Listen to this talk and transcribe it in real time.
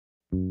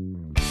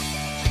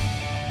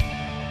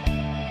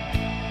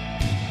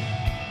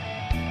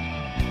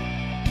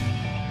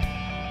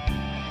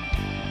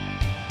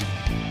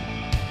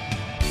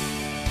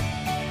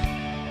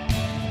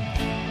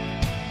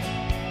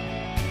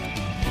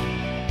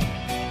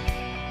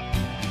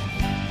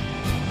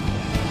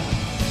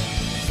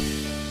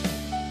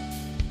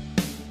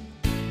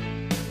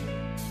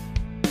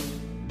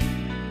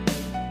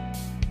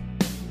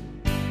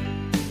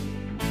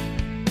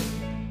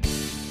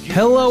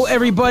Hello,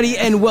 everybody,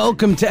 and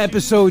welcome to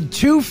episode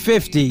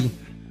 250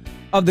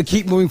 of the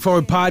Keep Moving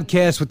Forward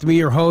podcast with me,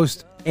 your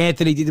host,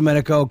 Anthony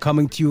DiDomenico,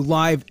 coming to you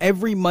live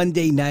every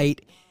Monday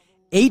night,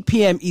 8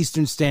 p.m.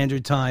 Eastern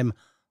Standard Time,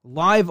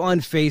 live on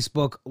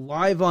Facebook,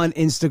 live on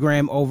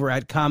Instagram over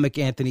at Comic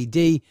Anthony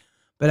D.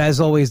 But as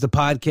always, the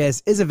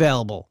podcast is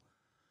available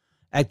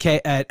at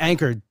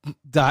anchor.fm/KMF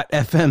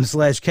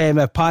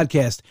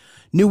podcast.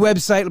 New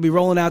website will be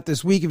rolling out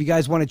this week. If you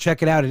guys want to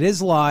check it out, it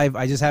is live.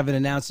 I just haven't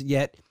announced it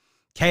yet.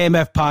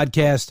 KMF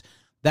podcast.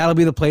 That'll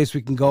be the place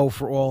we can go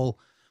for all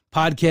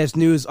podcast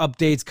news,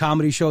 updates,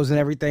 comedy shows, and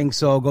everything.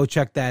 So go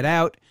check that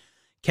out.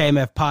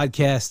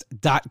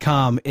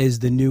 KMFpodcast.com is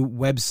the new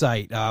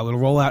website. It'll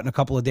roll out in a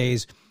couple of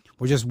days.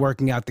 We're just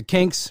working out the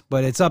kinks,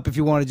 but it's up if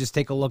you want to just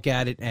take a look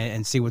at it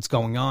and see what's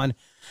going on.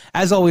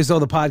 As always, though,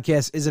 the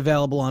podcast is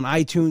available on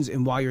iTunes,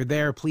 and while you're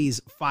there,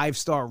 please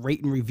 5-star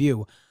rate and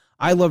review.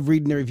 I love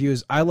reading the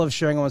reviews. I love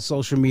sharing them on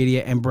social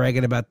media and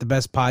bragging about the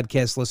best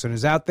podcast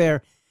listeners out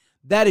there.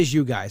 That is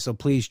you guys, so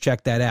please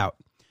check that out.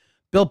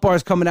 Built Bar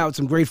is coming out with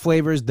some great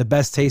flavors, the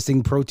best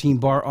tasting protein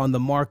bar on the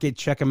market.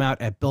 Check them out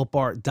at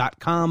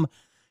BuiltBar.com.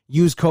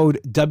 Use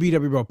code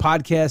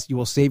WWBROPodcast. You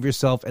will save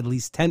yourself at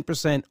least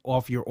 10%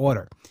 off your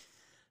order.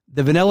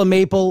 The vanilla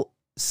maple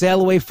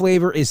sail away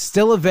flavor is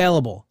still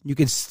available. You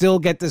can still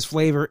get this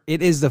flavor.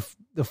 It is the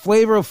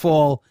flavor of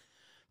fall.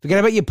 Forget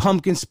about your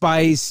pumpkin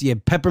spice, your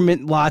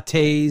peppermint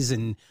lattes,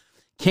 and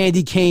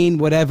candy cane,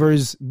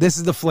 whatevers. This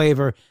is the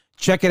flavor.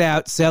 Check it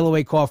out,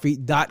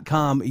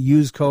 sailawaycoffee.com.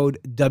 Use code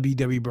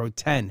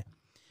WWBRO10.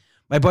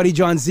 My buddy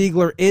John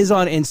Ziegler is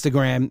on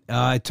Instagram.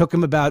 It took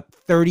him about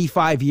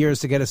 35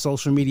 years to get a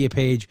social media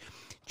page.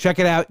 Check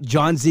it out,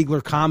 John Ziegler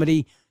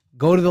Comedy.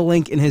 Go to the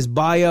link in his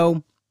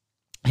bio.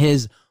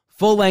 His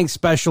full-length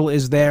special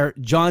is there.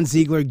 John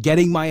Ziegler,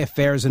 Getting My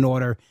Affairs in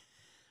Order.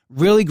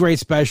 Really great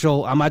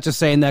special. I'm not just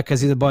saying that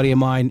because he's a buddy of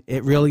mine.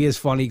 It really is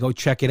funny. Go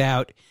check it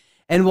out.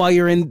 And while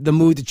you're in the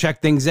mood to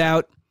check things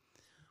out,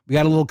 we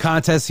got a little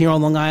contest here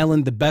on Long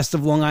Island,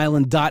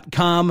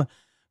 thebestoflongisland.com.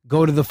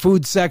 Go to the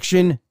food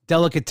section,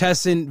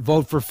 delicatessen,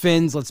 vote for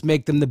Finn's. Let's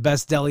make them the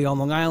best deli on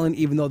Long Island,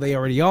 even though they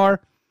already are.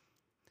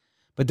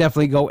 But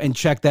definitely go and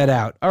check that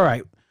out. All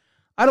right.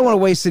 I don't want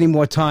to waste any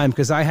more time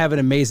because I have an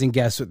amazing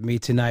guest with me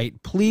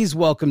tonight. Please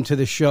welcome to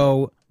the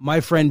show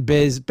my friend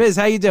Biz. Biz,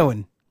 how you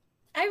doing?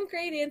 I'm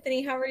great,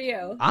 Anthony. How are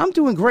you? I'm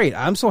doing great.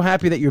 I'm so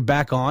happy that you're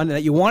back on and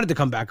that you wanted to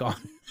come back on.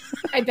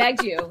 I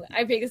begged you.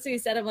 I basically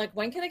said, I'm like,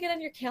 when can I get on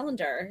your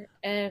calendar?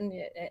 And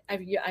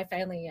I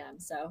finally am.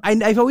 So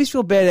I always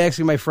feel bad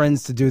asking my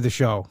friends to do the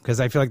show because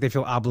I feel like they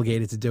feel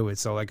obligated to do it.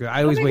 So like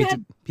I always wait till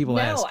people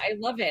ask. No, I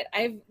love it.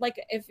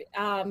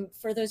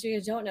 For those of you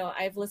who don't know,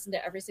 I've listened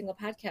to every single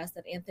podcast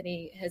that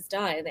Anthony has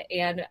done,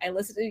 and I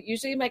listen to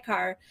usually in my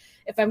car.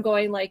 If I'm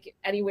going like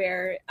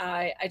anywhere,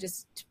 I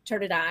just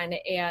turn it on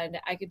and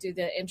I could do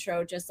the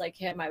intro just like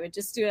him. I would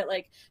just do it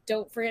like,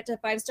 don't forget to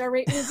 5-star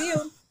rate and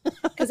review.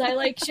 Because I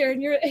like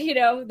sharing your,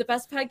 the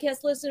best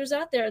podcast listeners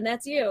out there, and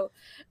that's you.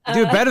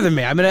 Do it better than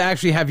me. I'm going to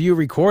actually have you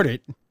record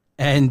it,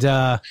 and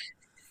and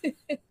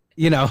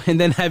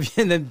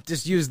then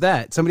just use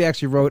that. Somebody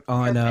actually wrote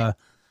on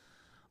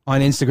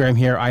Instagram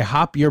here, I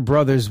hop your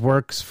brother's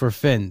works for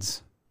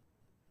Finn's.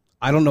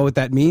 I don't know what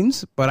that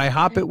means, but I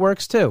hop it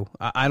works too.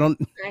 I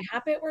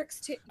hop it works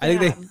too. I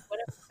think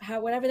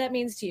whatever that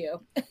means to you.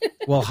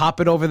 Well, hop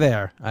it over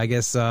there. I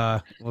guess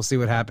we'll see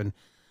what happened.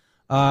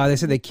 They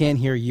said they can't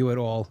hear you at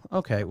all.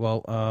 Okay,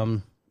 well,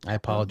 I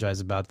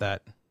apologize about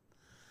that.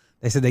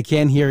 They said they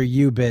can't hear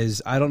you,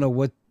 Biz. I don't know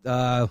what.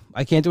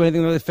 I can't do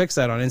anything to really fix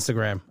that on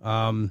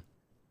Instagram.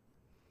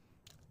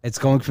 It's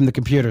going from the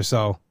computer,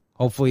 so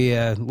hopefully,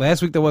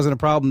 last week there wasn't a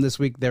problem. This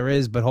week there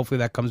is, but hopefully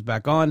that comes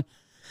back on.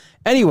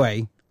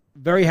 Anyway,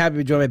 very happy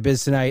to join my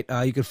Biz tonight.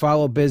 You can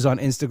follow Biz on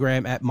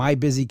Instagram at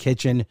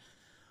MyBusyKitchen.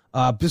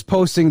 Just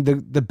posting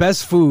the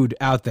best food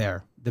out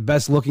there. The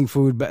best looking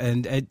food,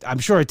 and I'm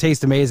sure it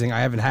tastes amazing. I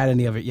haven't had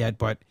any of it yet,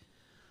 but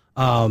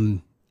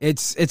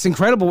it's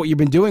incredible what you've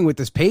been doing with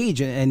this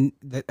page. And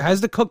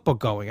how's the cookbook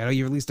going? I know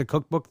you released a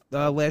cookbook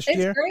last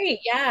year. It's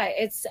great. Yeah,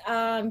 it's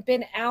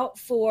been out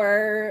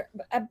for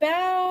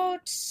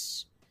about,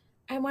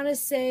 I want to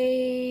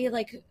say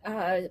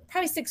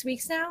probably 6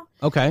 weeks now.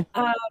 Okay.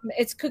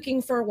 It's cooking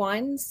for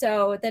one,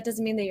 so that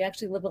doesn't mean that you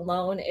actually live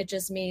alone. It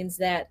just means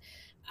that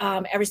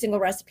every single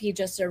recipe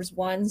just serves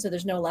one, so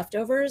there's no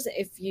leftovers.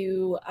 If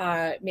you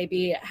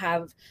maybe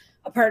have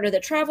a partner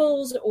that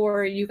travels,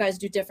 or you guys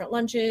do different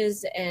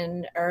lunches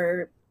and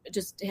are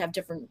just have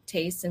different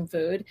tastes in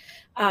food.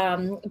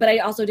 But I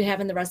also do have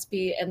in the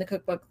recipe and the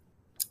cookbook,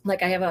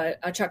 like I have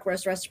a chuck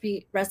roast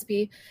recipe.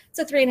 It's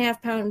a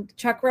 3.5 pound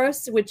chuck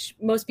roast, which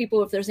most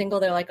people, if they're single,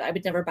 they're like, I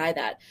would never buy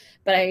that.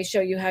 But I show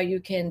you how you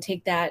can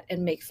take that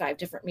and make 5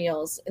 different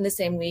meals in the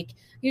same week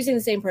using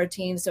the same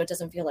protein, so it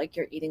doesn't feel like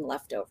you're eating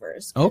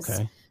leftovers.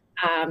 Okay.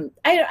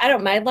 I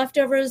don't mind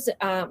leftovers.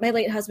 My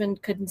late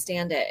husband couldn't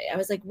stand it. I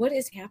was like, what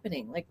is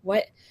happening? Like,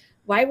 why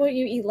won't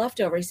you eat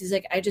leftovers? He's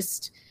like, I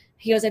just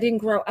he goes, I didn't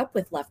grow up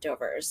with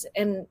leftovers.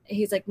 And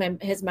he's like,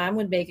 his mom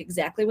would make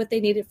exactly what they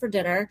needed for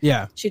dinner.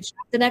 Yeah. She'd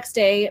shop the next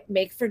day,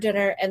 make for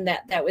dinner, and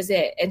that was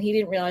it. And he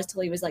didn't realize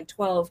till he was like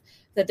 12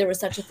 that there was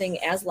such a thing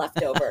as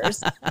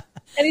leftovers.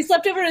 And he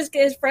slept over at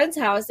his friend's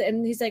house,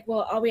 and he's like,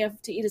 well, all we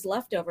have to eat is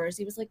leftovers.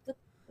 He was like,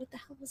 what the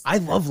hell was that? I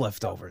love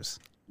leftovers.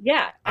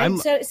 Yeah, I'm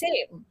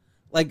same.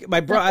 Like my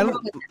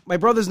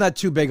brother's not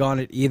too big on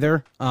it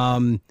either.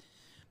 But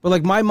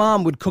like my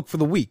mom would cook for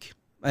the week.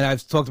 And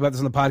I've talked about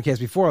this on the podcast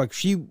before. Like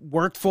she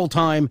worked full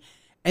time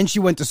and she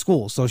went to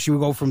school. So she would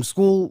go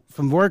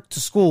from work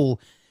to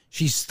school.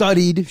 She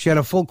studied. She had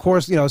a full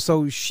course,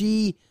 so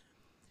she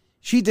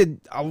did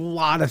a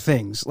lot of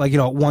things like,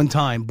 at one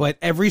time. But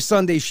every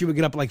Sunday she would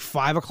get up at like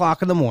 5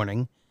 o'clock in the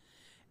morning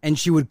and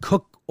she would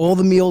cook all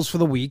the meals for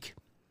the week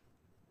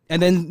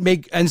and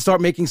then start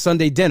making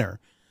Sunday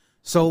dinner.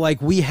 So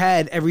like we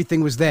had,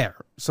 everything was there.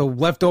 So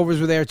leftovers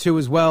were there too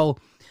as well.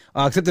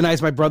 Except the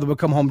nights my brother would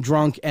come home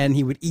drunk and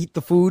he would eat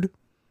the food.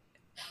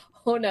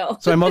 Oh no!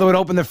 So my mother would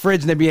open the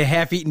fridge and there'd be a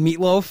half-eaten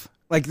meatloaf,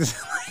 like this.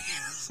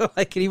 So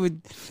like he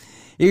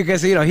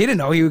because he didn't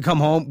know he would come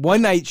home.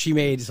 One night she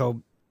made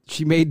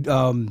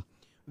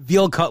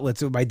veal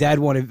cutlets. My dad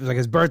wanted, it was like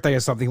his birthday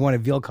or something. He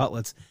wanted veal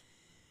cutlets,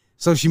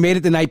 so she made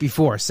it the night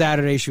before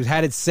Saturday. She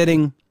had it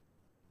sitting.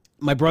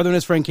 My brother and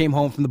his friend came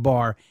home from the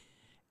bar,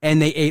 and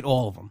they ate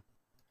all of them.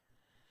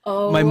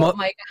 Oh my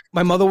God.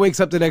 My mother wakes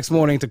up the next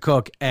morning to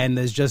cook and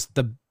there's just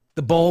the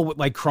bowl with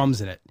like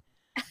crumbs in it.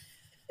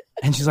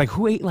 And she's like,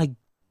 who ate like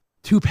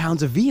 2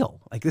 pounds of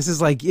veal? Like this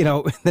is like,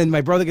 and then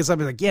my brother gets up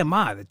and he's like, yeah,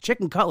 Ma, the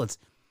chicken cutlets,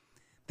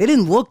 they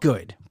didn't look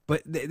good,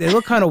 but they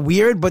look kind of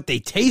weird, but they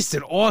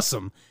tasted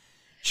awesome.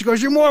 She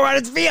goes, you're moron,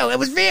 it's veal. It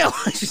was veal.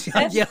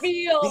 That's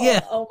veal.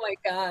 Yeah. Oh my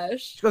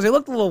gosh. She goes, they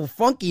looked a little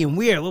funky and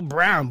weird, a little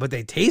brown, but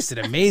they tasted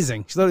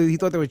amazing. He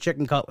thought they were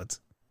chicken cutlets.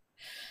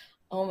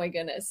 Oh my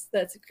goodness,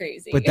 that's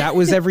crazy. But that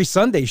was every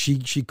Sunday she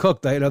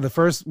cooked. One of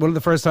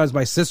the first times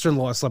my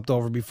sister-in-law slept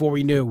over before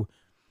we knew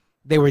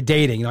they were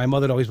dating. My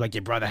mother'd always be like,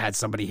 your brother had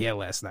somebody here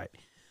last night.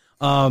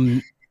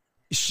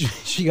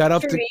 She got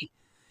up Trudy.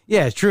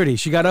 Trudy.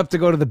 She got up to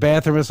go to the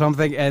bathroom or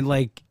something, and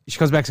like she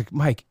comes back, she's like,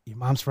 Mike, your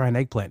mom's frying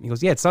eggplant. And he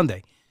goes, yeah, it's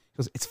Sunday. He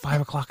goes, it's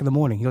 5 o'clock in the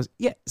morning. He goes,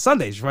 yeah,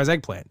 Sunday she fries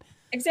eggplant.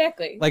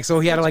 Exactly. Like, so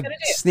he had to like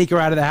sneak her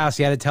out of the house.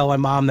 He had to tell my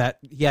mom that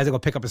he had to go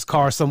pick up his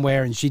car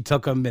somewhere, and she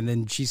took him, and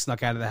then she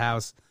snuck out of the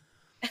house.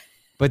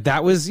 But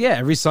that was,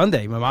 every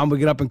Sunday. My mom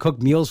would get up and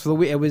cook meals for the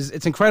week.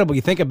 It's incredible.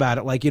 You think about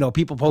it. Like,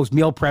 people post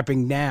meal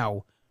prepping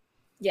now.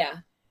 Yeah.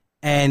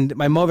 And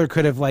my mother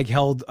could have like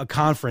held a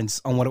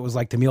conference on what it was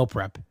like to meal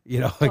prep.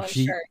 Like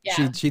she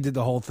did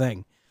the whole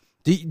thing.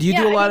 Do you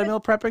do a lot of meal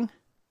prepping?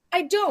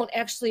 I don't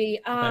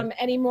actually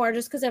anymore,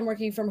 just because I'm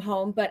working from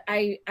home, but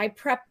I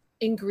prep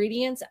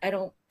ingredients. I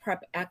don't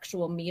prep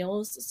actual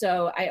meals.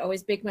 So I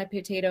always bake my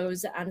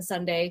potatoes on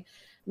Sunday,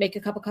 make a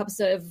couple cups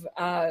of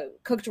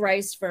cooked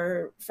rice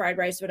for fried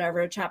rice,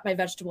 whatever, chop my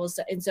vegetables.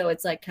 And so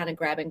it's like kind of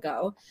grab and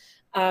go.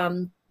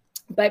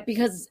 But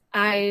because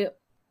I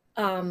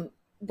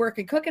work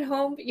and cook at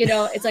home,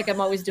 it's like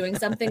I'm always doing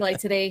something. Like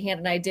today,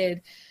 my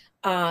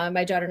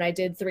daughter and I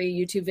did 3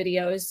 YouTube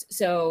videos.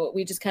 So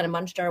we just kind of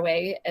munched our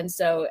way. And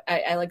so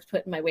I like to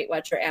put in my Weight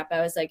Watcher app,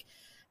 I was like,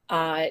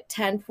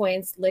 10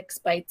 points, licks,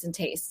 bites, and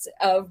tastes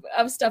of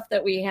stuff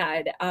that we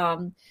had.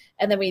 And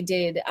then we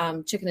did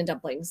chicken and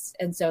dumplings.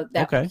 And so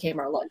that became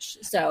our lunch.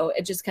 So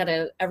it just kind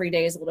of every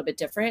day is a little bit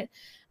different.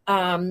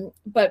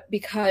 But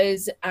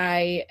because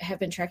I have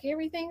been tracking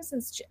everything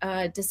since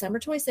December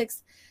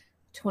 26th,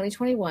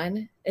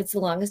 2021, it's the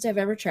longest I've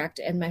ever tracked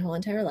in my whole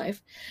entire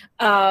life.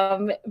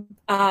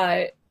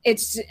 I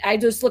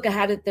just look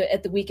ahead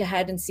at the week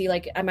ahead and see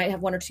like I might have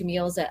 1 or 2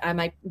 meals that I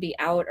might be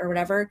out or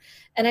whatever,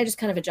 and I just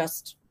kind of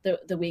adjust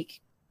the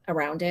week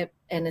around it,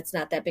 and it's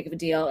not that big of a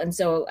deal. And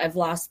so I've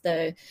lost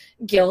the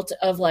guilt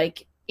of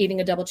like eating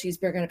a double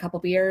cheeseburger and a couple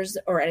beers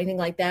or anything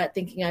like that,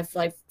 thinking I've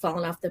like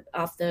fallen off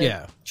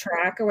the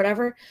track or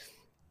whatever.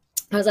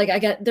 I was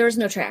like, there's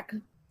no track.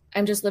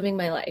 I'm just living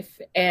my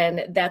life.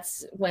 And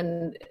that's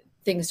when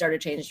things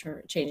started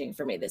changing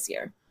for me this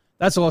year.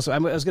 That's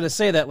awesome. I was going to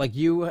say that like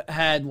you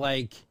had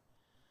like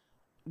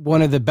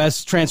one of the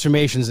best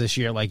transformations this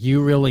year. Like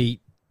you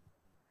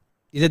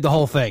did the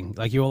whole thing.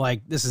 Like you were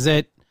like, this is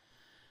it.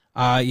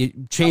 You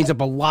changed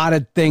up a lot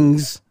of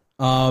things.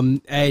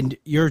 And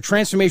your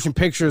transformation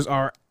pictures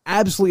are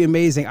absolutely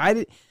amazing.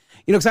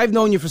 Because I've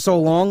known you for so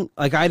long.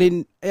 Like I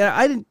didn't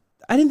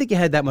think you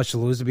had that much to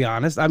lose, to be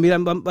honest. I mean,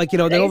 I'm like,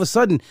 then all of a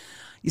sudden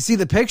you see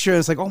the picture and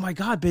it's like, oh my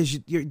God, Biz,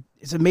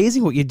 it's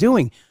amazing what you're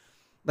doing.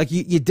 Like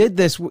you did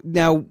this.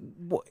 Now,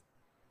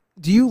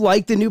 do you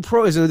like the new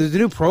is it the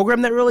new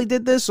program that really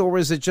did this, or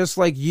is it just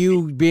like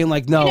you being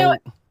like, no?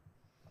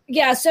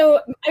 Yeah. So,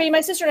 I mean,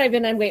 my sister and I have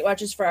been on Weight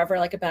Watchers forever,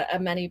 like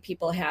many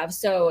people have.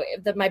 So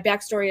my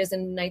backstory is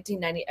in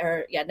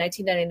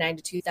 1999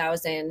 to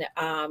 2000.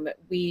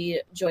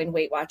 We joined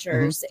Weight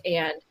Watchers,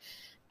 and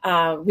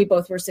we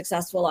both were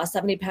successful, lost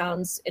 70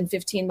 pounds in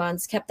 15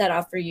 months, kept that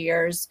off for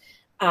years.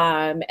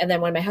 And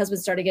then when my husband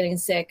started getting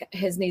sick,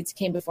 his needs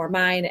came before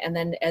mine. And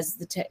then as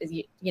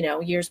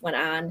years went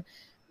on,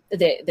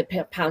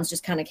 the pounds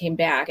just kind of came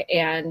back,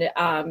 and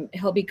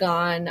he'll be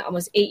gone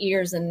almost 8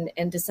 years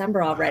in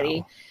December already.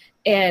 Wow.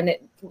 And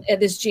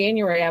this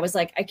January, I was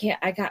like,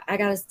 I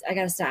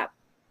gotta stop.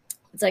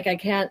 It's like, I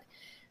can't.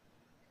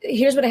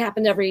 Here's what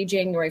happened every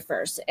January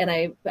 1st. And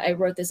I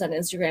wrote this on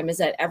Instagram, is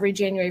that every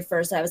January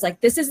 1st, I was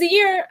like, this is the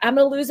year I'm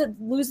going to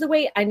lose the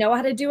weight. I know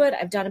how to do it.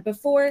 I've done it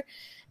before.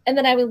 And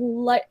then I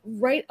would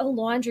write a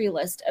laundry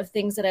list of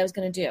things that I was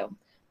going to do.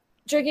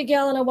 Drink a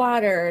gallon of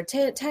water,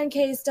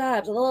 10K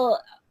steps,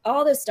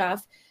 all this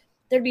stuff.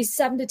 There'd be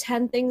 7 to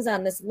 10 things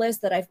on this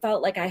list that I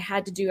felt like I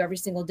had to do every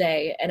single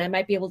day. And I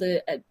might be able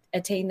to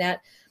attain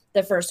that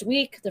the first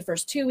week, the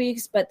first 2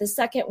 weeks. But the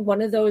second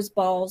one of those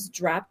balls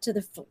dropped to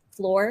the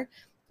floor,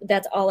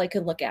 that's all I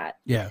could look at.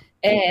 Yeah.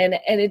 And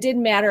it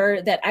didn't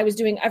matter that I was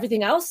doing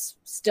everything else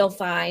still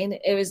fine.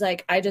 It was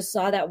like, I just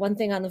saw that one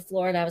thing on the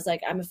floor and I was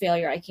like, I'm a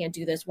failure. I can't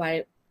do this.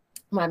 Why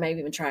am I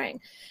even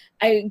trying?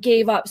 I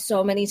gave up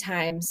so many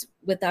times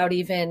without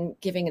even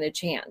giving it a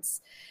chance.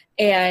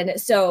 And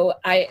so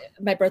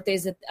my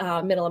birthday's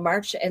at middle of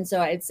March. And so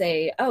I'd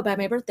say, oh, by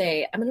my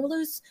birthday, I'm going to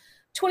lose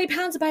 20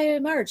 pounds by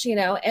March,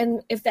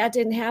 and if that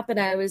didn't happen,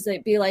 I was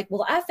be like,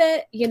 well, F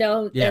it,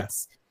 Yeah.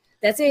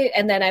 That's it.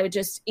 And then I would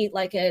just eat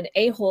like an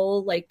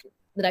a-hole, like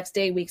the next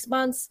day, weeks,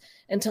 months,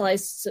 until I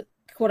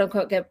quote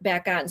unquote get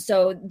back on.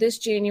 So this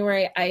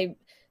January, I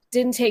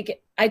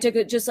took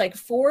it just like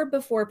 4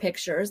 before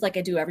pictures, like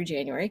I do every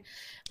January.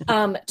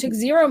 Took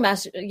zero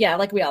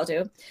like we all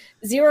do,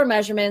 zero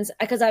measurements,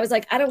 because I was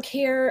like, I don't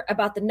care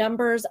about the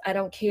numbers. I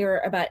don't care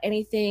about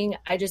anything.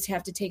 I just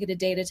have to take it a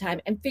day at a time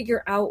and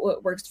figure out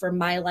what works for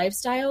my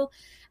lifestyle.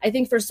 I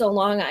think for so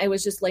long, I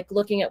was just like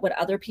looking at what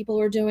other people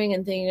were doing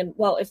and thinking,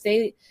 well, if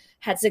they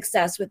had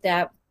success with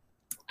that,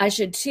 I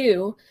should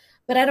too.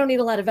 But I don't eat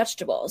a lot of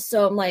vegetables.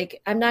 So I'm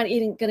like, I'm not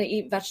going to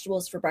eat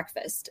vegetables for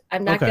breakfast.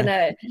 I'm not going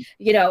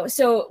to,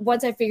 so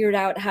once I figured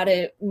out how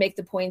to make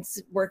the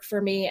points work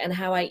for me and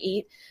how I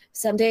eat,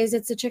 some days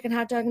it's a chicken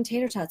hot dog and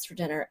tater tots for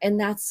dinner. And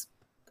that's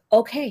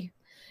okay.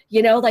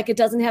 Like it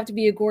doesn't have to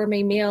be a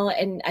gourmet meal.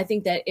 And I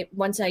think that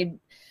once I,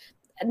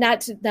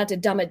 not to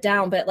dumb it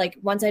down, but like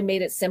once I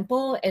made it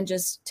simple and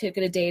just took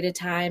it a day at a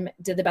time,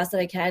 did the best that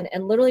I can.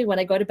 And literally when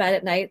I go to bed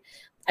at night,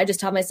 I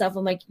just tell myself,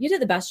 I'm like, you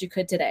did the best you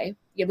could today.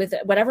 With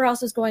whatever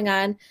else was going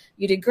on,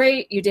 you did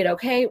great. You did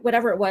okay.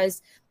 Whatever it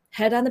was,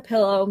 head on the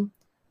pillow.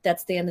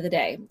 That's the end of the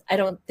day. I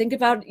don't think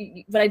about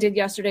what I did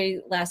yesterday,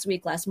 last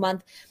week, last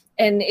month.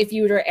 And if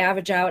you were to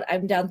average out,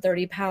 I'm down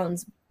 30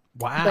 pounds.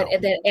 Wow.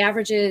 But that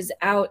averages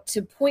out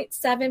to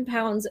 0.7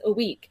 pounds a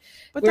week.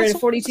 But we're in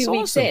 42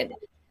 weeks awesome. in.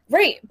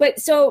 Right. But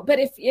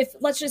if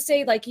let's just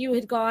say like you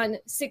had gone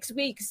 6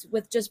 weeks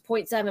with just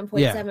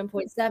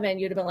 0.7,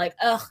 you'd have been like,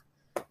 ugh,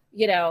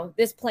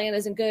 this plan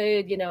isn't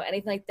good,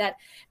 anything like that.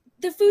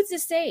 The food's the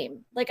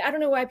same. Like, I don't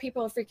know why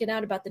people are freaking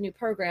out about the new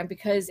program,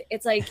 because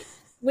it's like,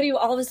 what are you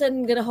all of a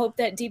sudden going to hope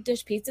that deep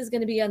dish pizza is going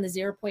to be on the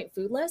 0-point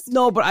food list?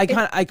 No, but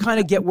I kind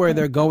of get where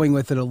they're going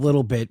with it a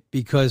little bit,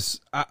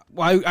 because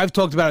I've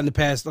talked about it in the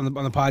past on the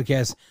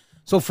podcast.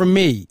 So for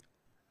me,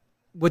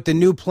 with the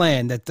new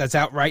plan that's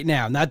out right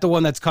now, not the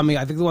one that's coming,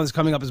 I think the one that's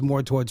coming up is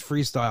more towards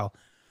freestyle,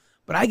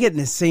 but I get an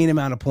insane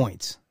amount of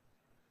points.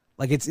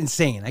 Like, it's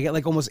insane. I get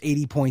like almost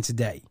 80 points a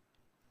day.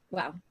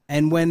 Wow.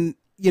 And when,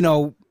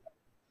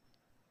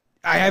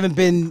 I haven't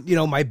been,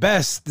 my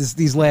best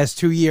these last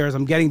 2 years,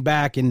 I'm getting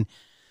back. And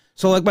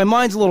so like my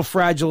mind's a little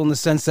fragile in the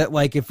sense that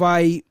like, if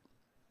I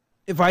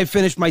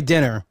finish my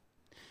dinner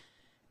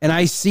and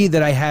I see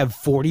that I have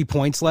 40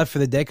 points left for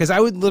the day, cause I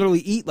would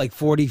literally eat like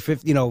 40,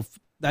 50,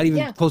 not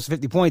even close to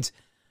 50 points.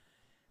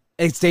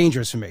 It's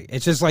dangerous for me.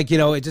 It's just like,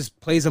 it just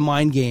plays a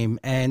mind game.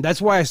 And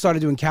that's why I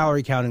started doing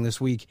calorie counting this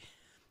week.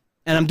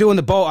 And I'm doing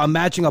I'm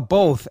matching up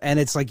both. And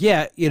it's like,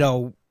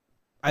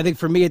 I think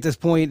for me at this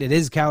point, it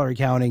is calorie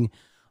counting.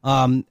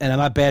 And I'm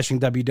not bashing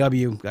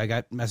WW. I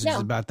got messages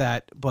about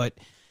that. But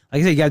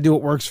like I said, you got to do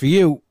what works for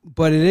you.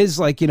 But it is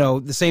like,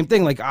 the same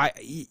thing. Like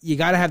you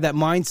got to have that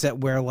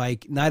mindset where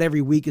like not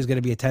every week is going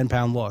to be a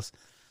 10-pound loss.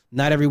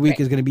 Not every week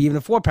is going to be even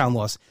a 4-pound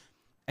loss.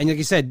 And like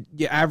you said,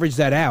 you average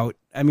that out.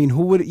 I mean,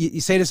 who would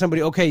you say to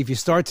somebody, okay, if you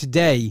start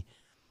today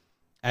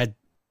at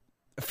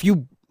a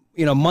few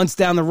months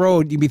down the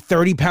road, you'd be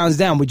 30 pounds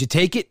down. Would you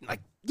take it?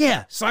 Like,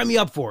 yeah, sign me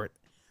up for it.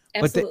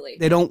 Absolutely.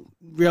 But they don't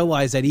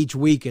realize that each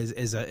week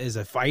is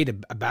a fight,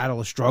 a battle,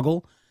 a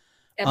struggle.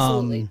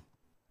 Absolutely.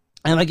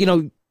 And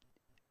like,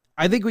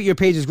 I think what your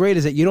page is great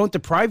is that you don't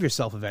deprive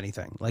yourself of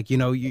anything. Like,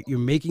 you're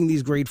making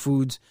these great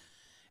foods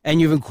and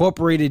you've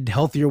incorporated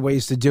healthier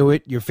ways to do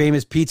it. Your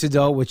famous pizza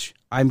dough, which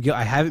I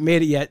haven't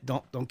made it yet.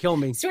 Don't kill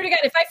me. Swear to God,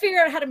 if I figure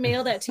out how to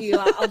mail that to you,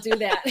 I'll do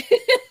that.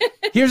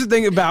 Here's the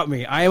thing about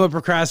me. I am a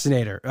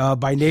procrastinator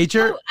by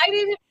nature. Oh,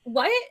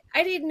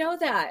 I didn't know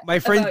that. My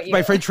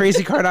friend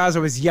Tracy Cardazzo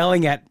was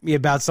yelling at me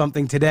about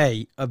something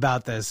today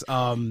about this.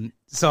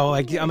 So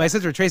like my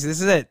sister Tracy,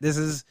 this is it. This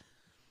is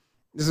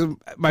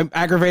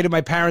aggravated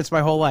my parents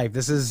my whole life.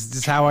 This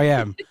is how I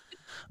am.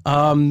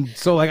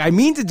 So like I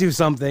mean to do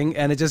something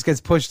and it just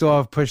gets pushed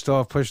off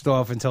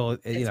until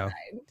it,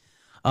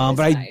 Fine.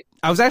 But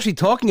I was actually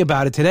talking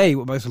about it today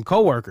with some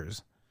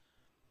coworkers.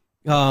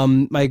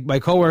 my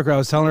coworker, I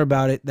was telling her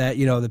about it, that,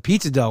 you know, the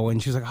pizza dough,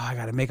 and she was like, oh, I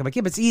got to make it. I'm like,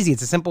 yeah, but it's easy.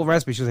 It's a simple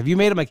recipe. She was like, have you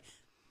made it? I'm like,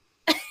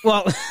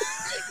 well,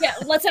 Yeah,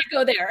 let's not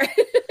go there.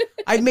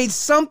 I made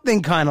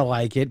something kind of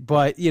like it,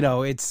 but, you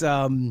know, it's,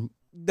 no,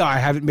 I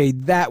haven't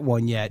made that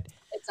one yet.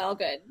 It's all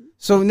good.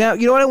 So now,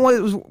 you know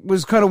what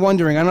was kind of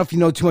wondering, I don't know if you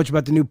know too much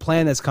about the new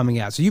plan that's coming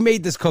out. So you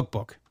made this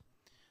cookbook,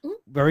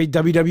 very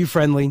WW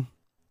friendly.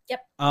 Yep.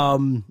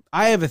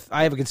 I have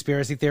a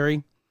conspiracy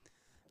theory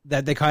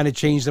that they kind of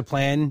changed the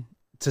plan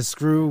to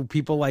screw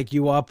people like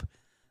you up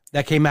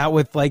that came out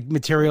with like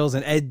materials,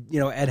 and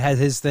Ed has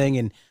his thing,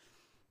 and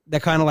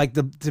that kind of like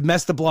to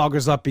mess the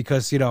bloggers up,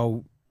 because, you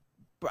know,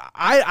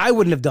 I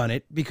wouldn't have done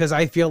it, because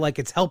I feel like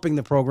it's helping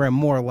the program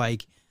more.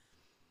 Like,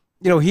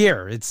 you know,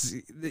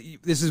 this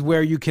is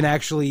where you can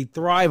actually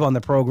thrive on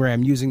the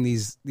program using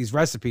these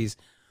recipes.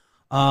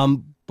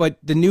 But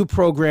the new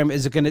program,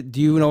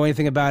 do you know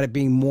anything about it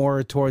being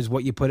more towards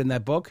what you put in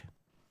that book?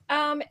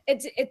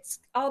 It's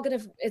all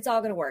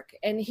gonna work,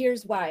 and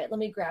here's why. Let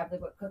me grab the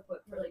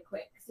cookbook really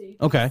quick so you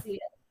can see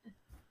it.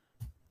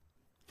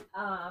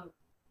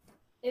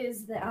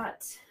 Is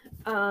that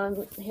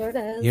here it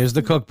is. Here's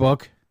the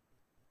cookbook.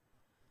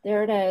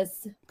 There it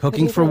is.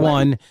 Cooking for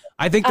one.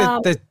 I think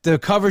that the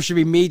cover should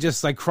be me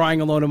just like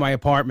crying alone in my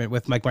apartment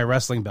with like my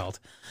wrestling belt.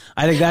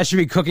 I think that should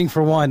be Cooking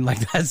for One. Like,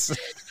 that's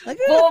like,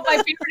 well, my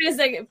favorite is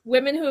like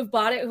women who have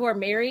bought it, who are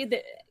married,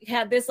 that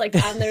had this like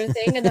on their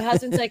thing, and the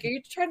husband's like, are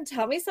you trying to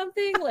tell me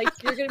something? Like,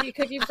 you're going to be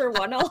cooking for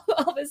one all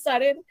of a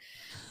sudden.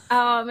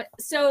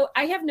 So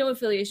I have no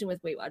affiliation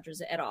with Weight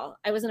Watchers at all.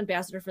 I was an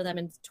ambassador for them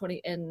in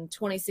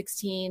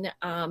 2016.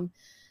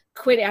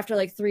 Quit after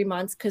like 3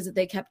 months because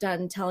they kept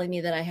on telling me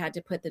that I had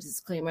to put the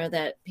disclaimer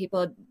that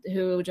people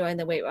who join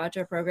the Weight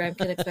Watcher program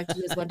can expect to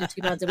lose 1 to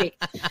 2 pounds a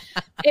week.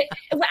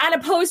 On a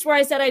post where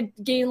I said I'd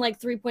gain like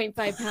 3.5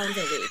 pounds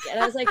a week. And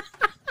I was like,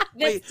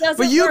 this doesn't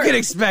but you work. can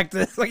expect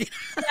this. Like,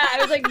 yeah, I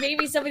was like,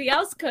 maybe somebody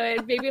else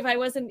could. Maybe if I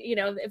wasn't,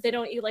 if they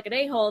don't eat like an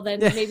a-hole, then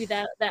maybe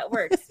that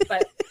works.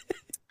 But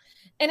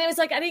and it was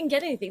like, I didn't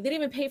get anything. They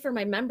didn't even pay for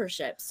my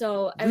membership.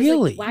 So I was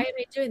like, why am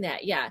I doing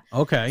that? Yeah.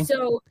 Okay.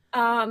 So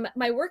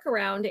my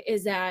workaround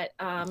is that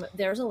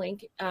there's a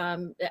link.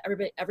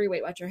 Every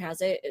Weight Watcher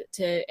has it,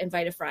 to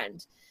invite a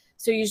friend.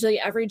 So usually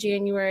every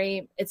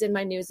January, it's in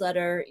my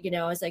newsletter.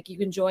 It's like, you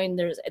can join.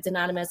 It's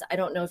anonymous. I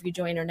don't know if you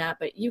join or not,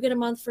 but you get a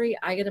month free.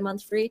 I get a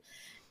month free.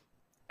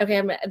 Okay,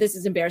 this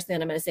is embarrassing.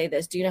 I'm going to say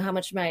this. Do you know how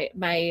much my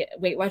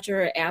Weight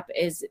Watcher app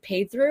is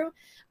paid through?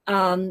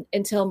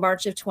 Until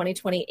March of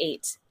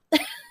 2028.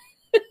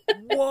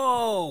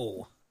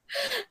 Whoa.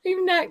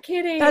 I'm not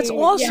kidding. That's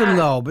awesome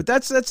though, but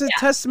that's a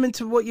testament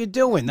to what you're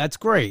doing. That's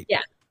great.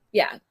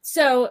 Yeah.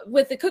 So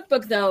with the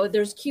cookbook though,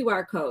 there's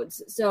QR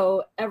codes.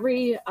 So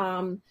every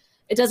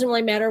it doesn't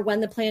really matter when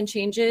the plan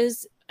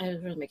changes.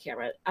 Where's my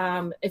camera?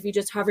 If you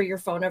just hover your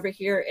phone over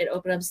here, it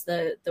opens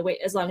up the weight,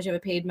 as long as you have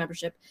a paid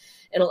membership,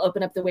 it'll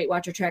open up the Weight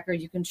Watcher tracker.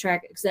 You can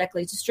track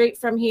exactly straight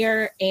from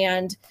here,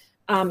 and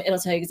it'll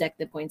tell you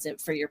exactly the points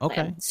for your plan.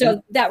 Okay.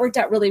 So that worked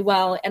out really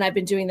well. And I've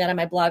been doing that on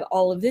my blog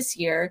all of this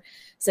year,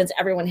 since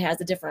everyone has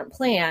a different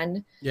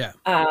plan. Yeah.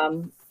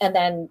 And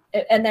then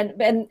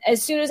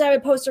as soon as I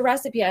would post a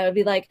recipe, I would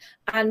be like,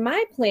 on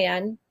my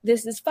plan,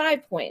 this is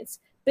 5 points,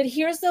 but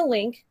here's the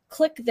link,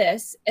 click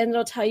this, and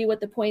it'll tell you what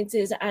the points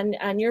is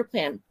on your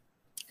plan.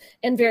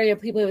 And very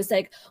people was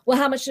like, well,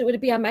 how much would it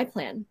be on my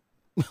plan?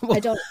 I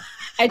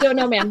don't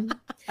know, ma'am.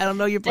 I don't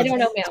know your plan. I don't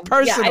know, ma'am. It's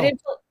personal.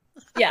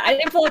 I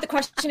didn't fill out the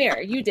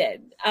questionnaire. You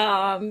did.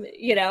 Are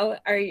you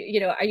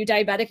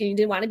diabetic and you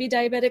didn't want to be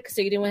diabetic,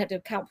 so you didn't have to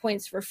count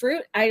points for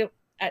fruit? That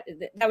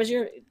was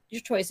your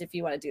choice if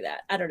you want to do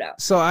that. I don't know.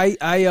 So I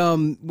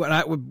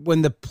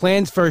when the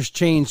plans first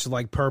changed to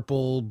like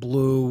purple,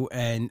 blue,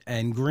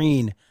 and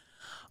green,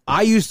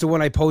 I used to,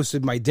 when I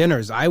posted my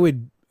dinners, I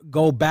would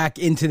go back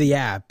into the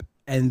app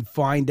and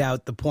find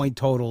out the point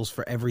totals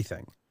for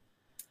everything.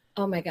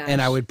 Oh my gosh.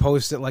 And I would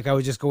post it, like I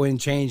would just go in and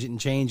change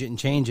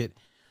it.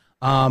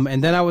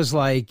 And then I was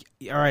like,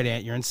 all right,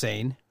 Aunt, you're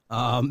insane.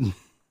 Don't,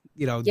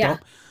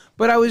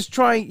 but I was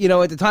trying,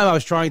 at the time I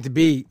was trying to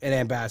be an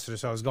ambassador.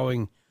 So I was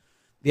going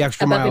the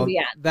extra mile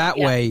that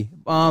way.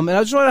 And I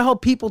was trying to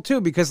help people too,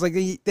 because like,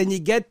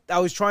 I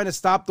was trying to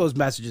stop those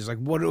messages. Like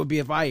what it would be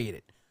if I ate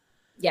it.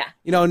 Yeah.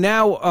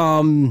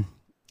 Now,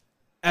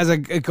 as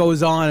it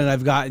goes on and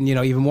I've gotten,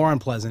 even more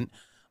unpleasant.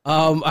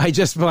 I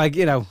just like,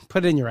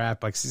 put it in your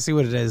app, like see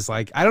what it is.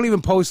 Like, I don't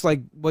even post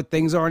like what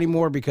things are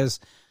anymore, because,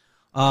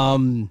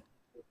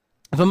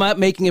 if I'm not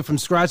making it from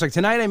scratch, like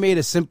tonight I made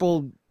a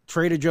simple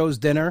Trader Joe's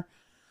dinner.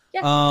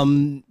 Yeah.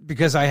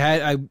 Because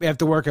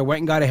after work, I went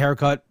and got a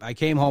haircut. I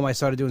came home, I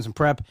started doing some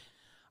prep.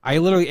 I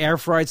literally air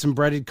fried some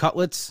breaded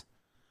cutlets.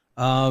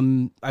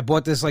 I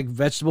bought this like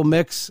vegetable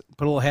mix,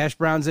 put a little hash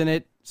browns in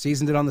it,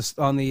 seasoned it on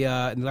the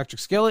electric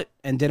skillet,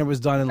 and dinner was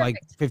done in like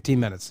 15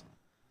 minutes.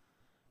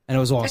 And it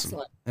was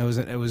awesome.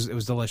 Excellent. It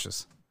was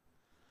delicious.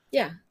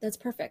 Yeah, that's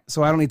perfect.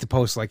 So I don't need to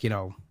post like,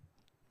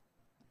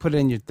 put it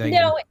in your thing.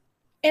 No,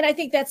 and I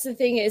think that's the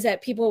thing, is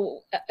that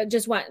people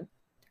just want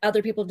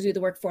other people to do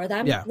the work for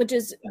them, which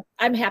is,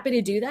 I'm happy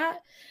to do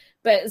that.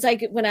 but it's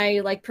like when I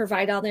like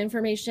provide all the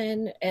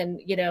information and,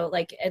 you know,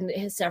 like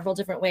in several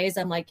different ways,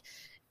 I'm like,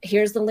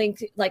 here's the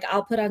link. Like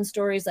I'll put on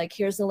stories, like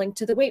here's the link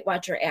to the Weight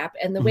Watcher app,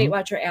 and the Weight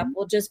Watcher app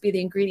will just be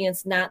the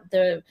ingredients, not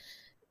the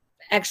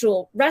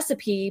actual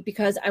recipe,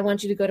 because I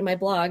want you to go to my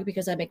blog,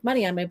 because I make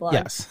money on my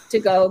blog, to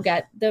go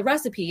get the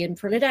recipe and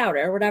print it out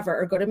or whatever,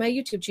 or go to my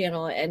YouTube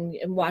channel and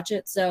watch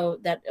it. So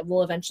that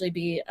will eventually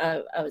be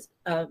a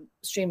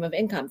stream of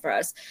income for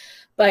us.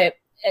 But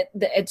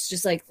it's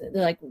just like,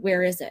 they're like,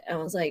 where is it? And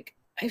I was like,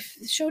 I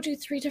showed you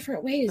 3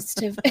 different ways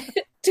to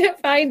to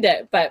find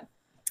it, but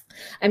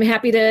I'm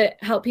happy to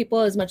help people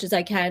as much as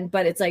I can.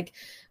 But it's like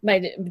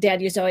my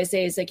dad used to always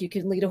say, it's like, you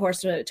can lead a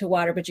horse to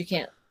water, but you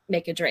can't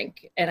make a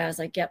drink. And I was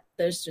like, yep,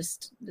 it's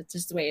just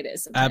the way it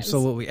is sometimes.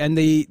 Absolutely. And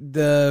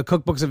the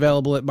cookbook's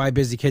available at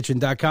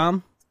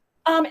mybusykitchen.com.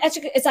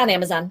 It's on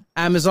Amazon.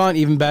 Amazon,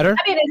 even better.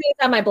 I mean,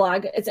 it's on my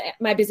blog. It's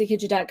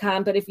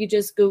mybusykitchen.com. But if you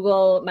just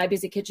Google My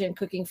Busy Kitchen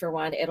Cooking for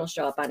One, it'll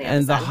show up on Amazon.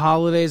 And the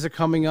holidays are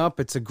coming up.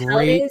 It's a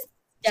great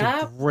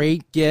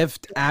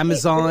gift.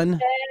 Amazon.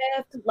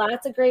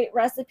 Lots of great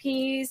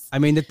recipes. I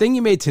mean, the thing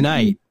you made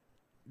tonight,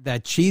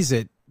 that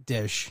Cheez-It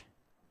dish.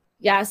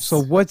 Yes.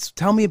 So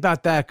tell me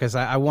about that, because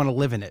I want to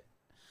live in it.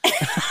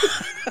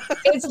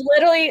 It's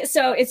literally, it's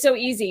so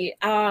easy.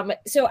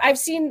 So I've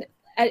seen,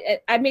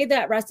 I made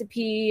that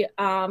recipe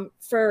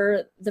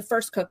for the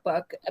first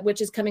cookbook, which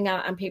is coming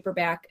out on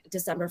paperback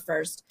December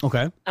 1st.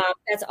 Okay.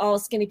 That's all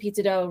skinny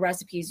pizza dough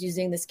recipes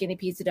using the skinny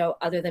pizza dough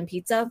other than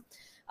pizza,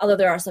 although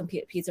there are some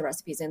pizza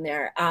recipes in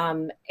there.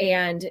 I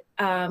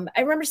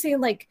remember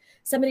seeing like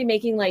somebody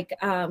making like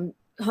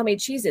homemade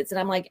Cheez-Its, and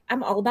I'm like,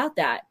 I'm all about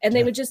that. And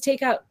they would just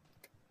take out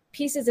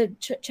pieces of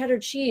cheddar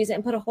cheese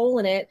and put a hole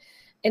in it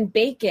and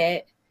bake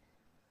it.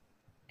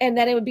 And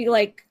then it would be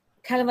like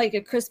kind of like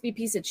a crispy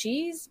piece of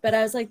cheese. But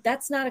I was like,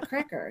 that's not a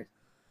cracker.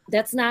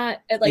 That's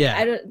not like,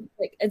 I don't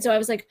like. And so I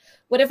was like,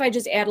 what if I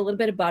just add a little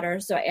bit of butter?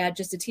 So I add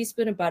just a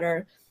teaspoon of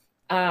butter,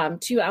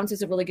 2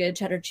 ounces of really good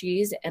cheddar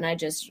cheese, and I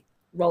just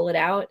roll it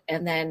out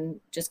and then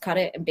just cut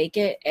it and bake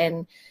it.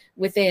 And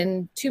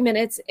within 2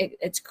 minutes,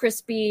 it's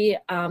crispy.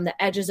 The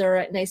edges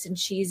are nice and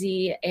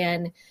cheesy.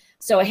 And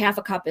so a half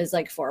a cup is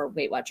like 4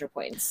 Weight Watcher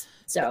points.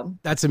 So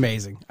that's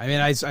amazing. I mean,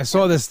 I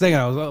saw this thing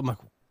and I'm like,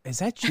 is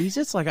that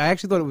Cheez-Its? Like, I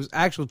actually thought it was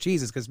actual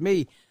Cheez-Its, because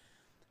me,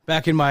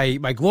 back in my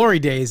glory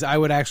days, I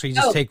would actually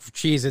just take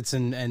Cheez-Its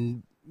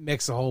and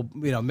mix the whole,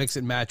 mix it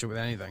and match it with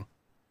anything.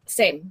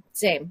 Same.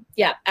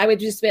 Yeah. I would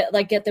just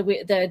like get the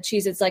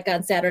Cheez-Its like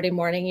on Saturday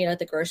morning, at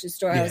the grocery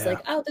store. I was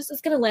like, oh, this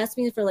is going to last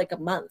me for like a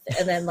month.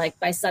 And then like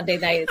by Sunday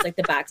night, it's like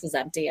the box is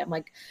empty. I'm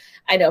like,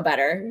 I know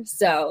better.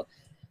 So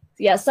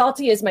yeah,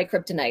 salty is my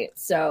kryptonite.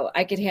 So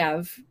I could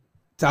have.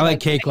 I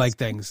like cake-like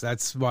things.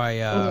 That's why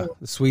the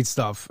sweet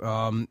stuff.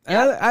 I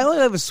don't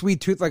have a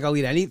sweet tooth. Like I'll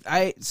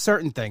eat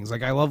certain things.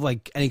 Like I love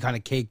like any kind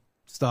of cake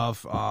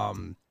stuff.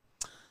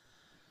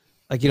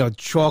 Like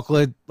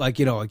chocolate, like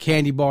like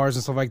candy bars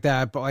and stuff like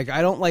that. But like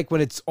I don't like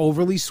when it's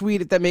overly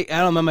sweet. I don't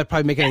know. That might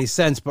probably make any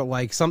sense. But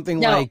like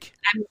something like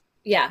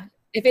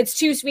if it's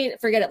too sweet,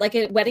 forget it. Like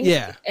at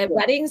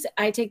weddings,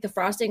 I take the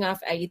frosting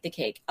off. I eat the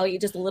cake. I'll eat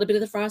just a little bit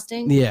of the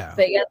frosting. Yeah.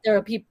 But there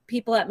are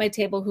people at my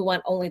table who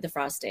want only the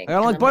frosting. I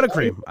don't like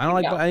buttercream. I don't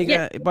like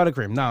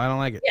buttercream. No, I don't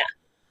like it.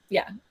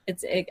 Yeah.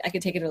 I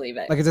can take it or leave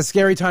it. Like it's a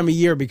scary time of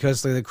year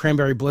because the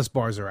cranberry Bliss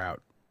bars are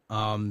out.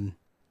 I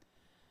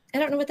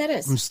don't know what that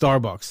is. From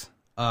Starbucks.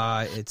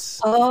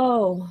 It's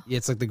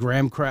like the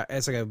graham crack.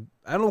 It's like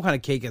I don't know what kind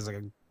of cake it is,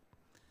 like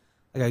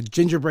a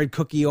gingerbread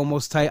cookie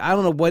almost type. I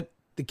don't know what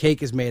the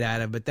cake is made out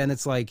of, but then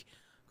it's like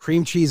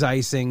cream cheese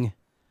icing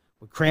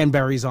with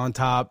cranberries on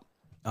top.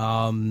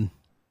 I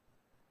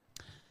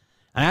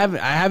haven't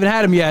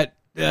had them yet,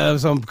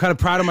 so I'm kind of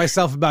proud of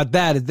myself about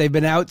that. They've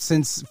been out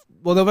since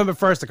November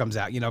 1st. It comes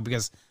out,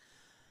 because.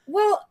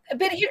 Well,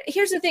 but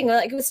here's the thing,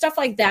 like with stuff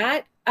like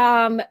that,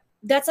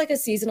 that's like a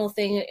seasonal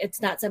thing.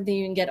 It's not something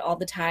you can get all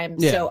the time.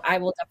 Yeah. So I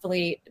will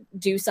definitely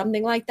do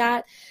something like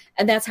that,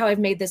 and that's how I've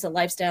made this a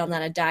lifestyle,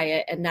 not a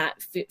diet, and not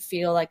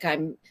feel like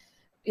I'm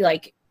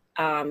like.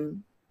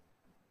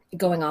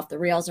 Going off the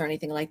rails or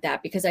anything like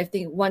that, because I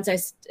think once I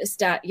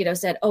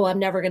said, oh, I'm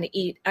never going to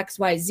eat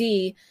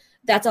XYZ,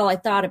 that's all I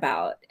thought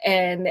about.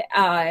 And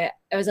I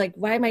was like,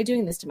 why am I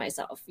doing this to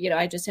myself?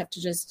 I just have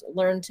to just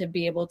learn to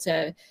be able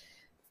to,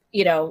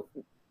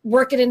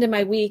 work it into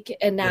my week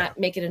and not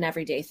make it an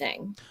everyday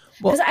thing.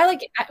 Because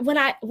when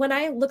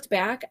I looked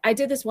back, I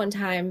did this one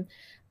time,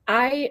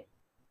 I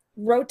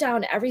wrote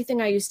down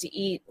everything I used to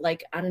eat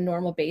like on a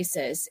normal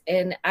basis.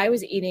 And I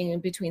was eating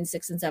between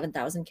 6,000 and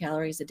 7,000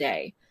 calories a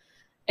day.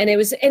 And it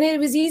was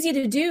easy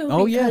to do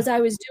because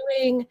I was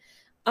doing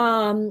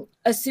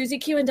a Suzy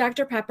Q and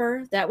Dr.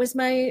 Pepper. That was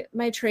my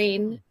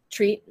treat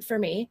for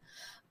me.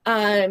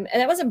 And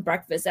that wasn't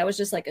breakfast. That was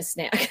just like a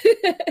snack.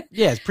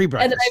 Yeah, it's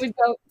pre-breakfast. And then I would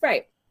go,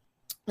 right.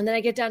 And then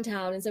I get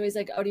downtown and somebody's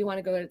like, oh, do you want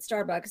to go to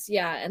Starbucks?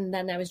 Yeah. And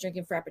then I was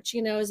drinking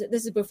Frappuccinos.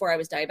 This is before I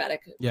was diabetic,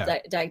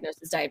 diagnosed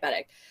as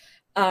diabetic.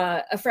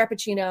 A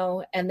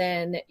Frappuccino, and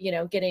then,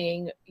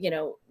 getting,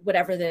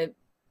 whatever the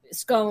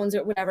scones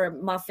or whatever,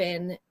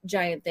 muffin,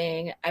 giant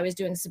thing. I was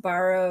doing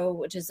Sbarro,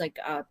 which is like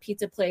a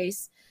pizza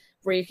place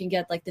where you can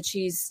get like the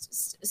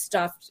cheese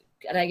stuffed,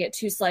 and I get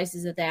 2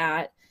 slices of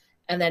that,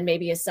 and then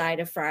maybe a side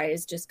of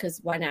fries, just because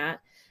why not?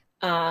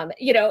 And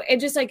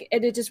just like,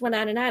 and it just went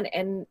on.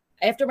 And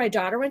after my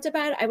daughter went to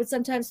bed, I would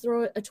sometimes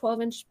throw a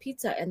 12-inch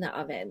pizza in the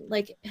oven.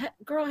 Like,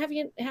 girl, have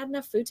you had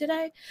enough food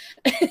today?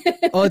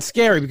 Well, it's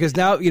scary because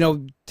now,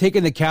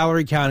 taking the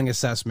calorie counting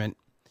assessment,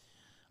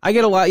 I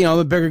get a lot, I'm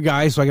a bigger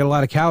guy, so I get a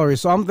lot of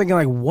calories. So I'm thinking,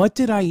 like, what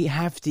did I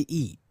have to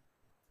eat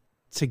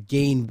to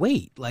gain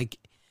weight? Like,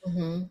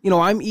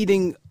 I'm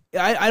eating,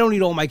 I don't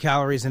eat all my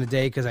calories in a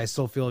day because I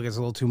still feel like it's a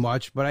little too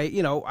much, but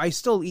I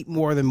still eat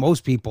more than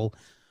most people.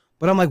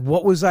 But I'm like,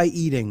 what was I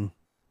eating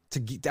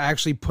to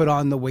actually put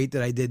on the weight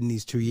that I did in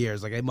these 2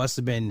 years? Like, it must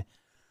have been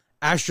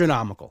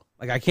astronomical.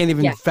 Like, I can't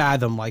even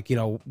fathom, like,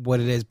 what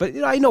it is.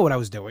 But, I know what I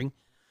was doing.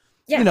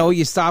 Yeah.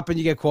 You stop and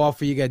you get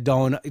coffee, you get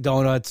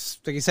donuts,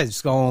 like you said,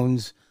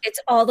 scones. It's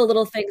all the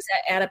little things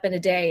that add up in a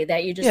day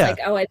that you just like,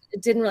 oh, it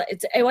didn't really,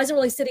 I wasn't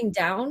really sitting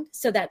down,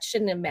 so that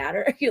shouldn't have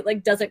mattered.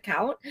 Like, doesn't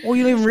count. Well,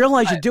 you don't even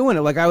realize you're doing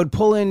it. Like, I would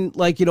pull in,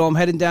 like, I'm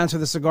heading down to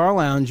the cigar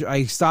lounge.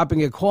 I stop and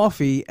get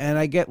coffee, and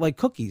I get, like,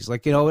 cookies,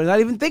 like, and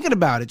not even thinking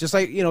about it. Just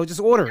like, just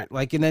order it.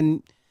 Like, and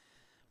then,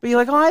 but you're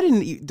like, oh, I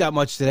didn't eat that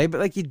much today. But,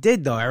 like, you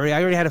did, though. I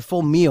already had a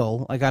full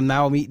meal. Like,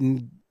 I'm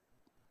eating,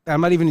 I'm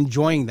not even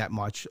enjoying that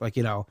much. Like,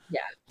 Yeah.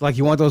 Like,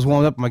 you want those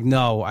warmed up? I'm like,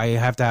 no, I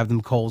have to have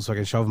them cold so I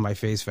can shove them in my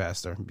face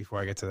faster before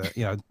I get to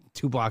the,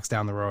 2 blocks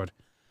down the road.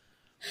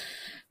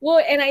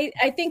 Well, and I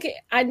think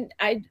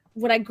I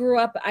when I grew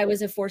up, I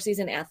was a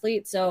 4-season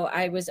athlete, so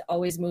I was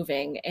always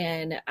moving,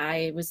 and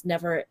I was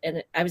never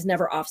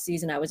off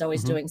season. I was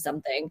always doing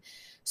something.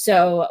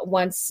 So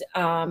once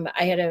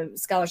I had a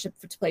scholarship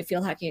to play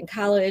field hockey in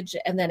college,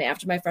 and then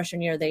after my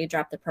freshman year, they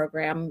dropped the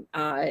program.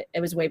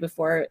 It was way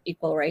before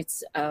equal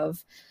rights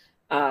of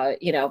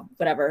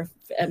whatever,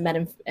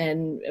 men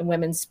and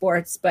women's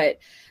sports. But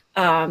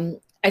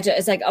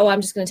it's like, oh,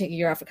 I'm just going to take a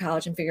year off of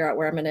college and figure out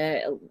where I'm going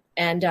to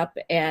end up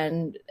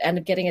and end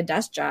up getting a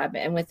desk job.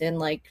 And within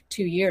like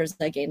 2 years,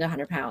 I gained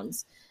 100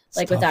 pounds,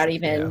 like without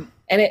even,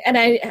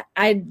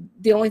 I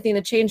the only thing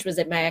that changed was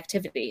my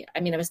activity. I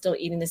mean, I was still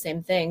eating the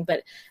same thing,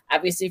 but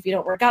obviously if you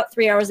don't work out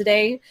 3 hours a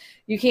day,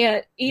 you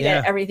can't eat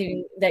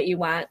everything that you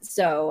want.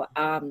 So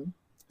I've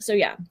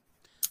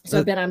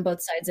been on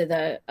both sides of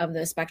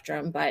the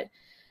spectrum, but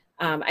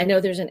I know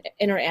there's an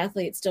inner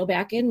athlete still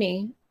back in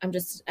me. I'm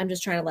just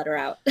trying to let her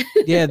out.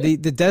 Yeah, the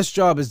desk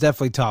job is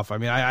definitely tough. I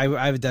mean,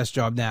 I have a desk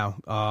job now,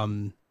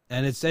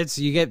 and it's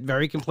you get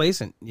very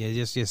complacent.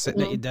 You're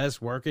sitting at your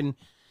desk working,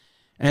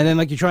 and then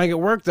like you're trying to get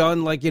work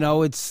done. Like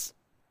it's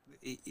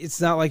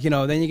not like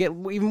then you get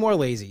even more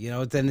lazy.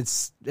 Then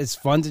it's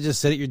fun to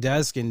just sit at your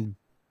desk and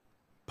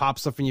pop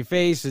stuff in your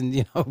face,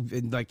 and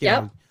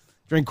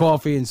drink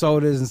coffee and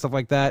sodas and stuff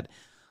like that.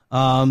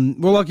 We're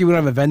lucky we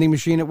don't have a vending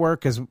machine at work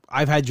because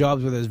I've had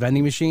jobs where there's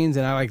vending machines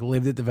and I like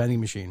lived at the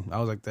vending machine. I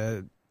was like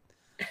I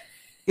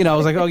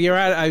was like, oh, you're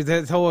out. I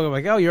told them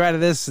like, oh, you're out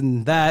of this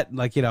and that.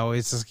 Like,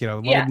 it's just,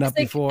 loading up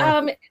before.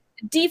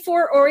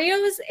 D4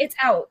 Oreos, it's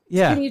out.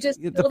 Yeah. Can you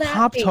just the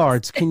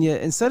Pop-Tarts, can you,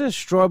 instead of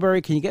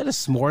strawberry, can you get a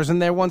s'mores in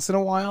there once in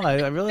a while? I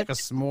really like a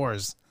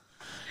s'mores.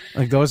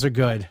 Like those are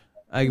good.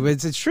 Like,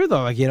 it's true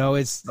though. Like,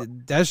 it's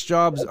desk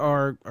jobs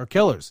are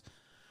killers.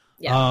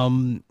 Yeah.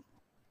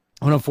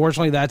 And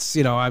unfortunately, that's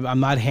I'm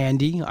not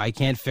handy. I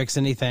can't fix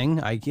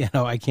anything. I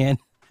can't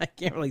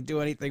really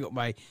do anything with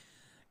my,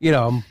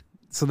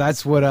 So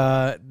that's what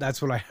I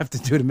have to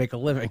do to make a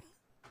living.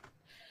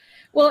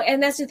 Well,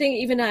 and that's the thing.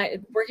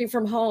 Even working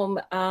from home,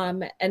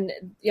 and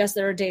yes,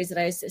 there are days that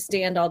I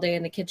stand all day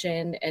in the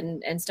kitchen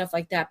and stuff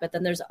like that. But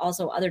then there's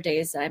also other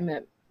days I'm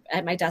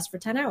at my desk for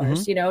 10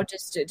 hours,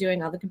 just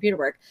doing all the computer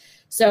work.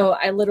 So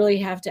I literally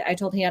have to. I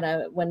told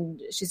Hannah when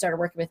she started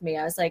working with me,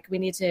 I was like, we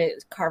need to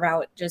carve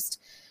out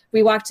just.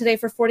 We walked today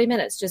for 40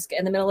 minutes, just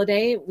in the middle of the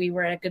day. We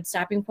were at a good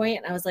stopping point,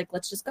 and I was like,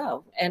 let's just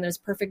go. And it was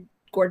a perfect,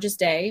 gorgeous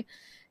day,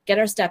 get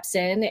our steps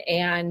in.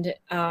 And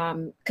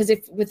because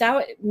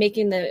without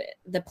making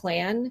the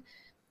plan,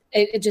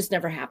 it just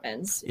never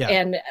happens. Yeah.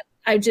 And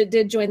I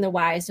did join the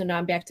Y. So now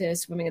I'm back to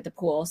swimming at the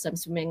pool. So I'm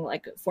swimming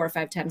like 4 or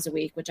 5 times a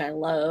week, which I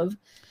love.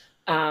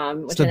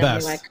 Which the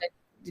best. I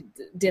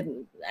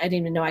didn't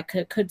even know I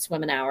could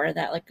swim an hour.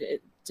 That like,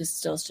 it just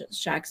still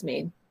shocks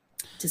me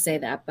to say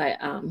that.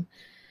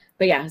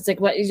 But yeah, it's like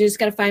you just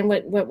got to find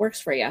what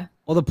works for you.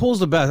 Well, the pool's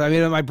the best. I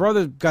mean, my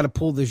brother got a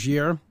pool this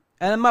year,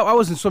 and I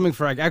wasn't swimming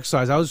for like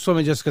exercise. I was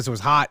swimming just because it was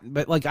hot.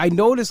 But like I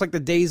noticed, like the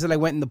days that I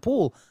went in the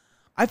pool,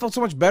 I felt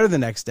so much better the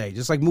next day.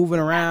 Just like moving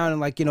around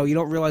and like you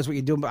don't realize what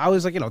you're doing. But I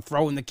was like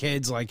throwing the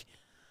kids like.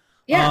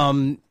 Yeah.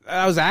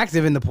 I was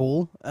active in the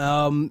pool.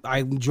 I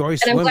enjoy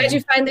swimming. And I'm glad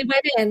you finally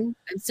went in.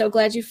 I'm so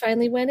glad you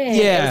finally went in.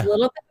 Yeah. It was a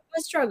little bit of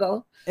a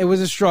struggle. It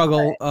was a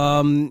struggle.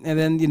 And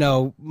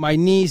then my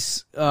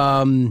niece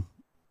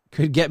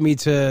could get me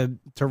to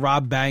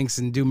rob banks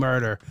and do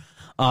murder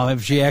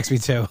if she asked me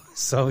to.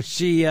 So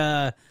she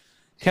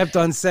kept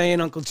on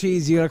saying, Uncle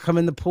Cheese, you got to come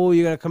in the pool.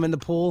 You got to come in the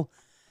pool.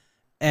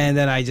 And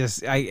then I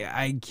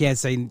can't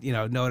say,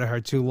 no to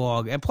her too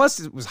long. And plus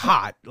it was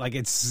hot. Like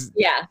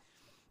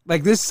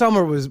like this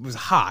summer was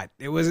hot.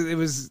 It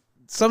was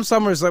some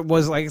summers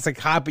was like, it's like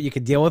hot, but you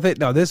could deal with it.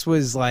 No, this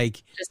was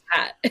like just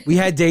hot. We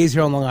had days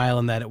here on Long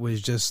Island that it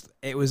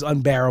was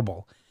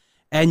unbearable.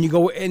 And you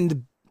go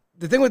in,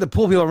 the thing with the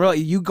pool, people don't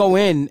realize, you go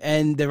in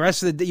and the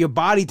rest of your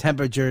body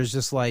temperature is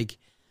just like,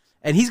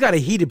 and he's got a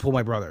heated pool,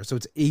 my brother. So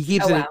he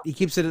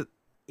keeps it at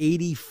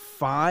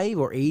 85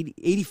 or 80,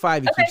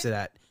 85 he keeps it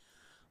at.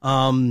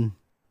 My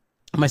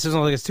sister's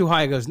like, it's too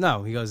high. He goes,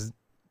 no. He goes,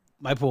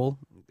 my pool,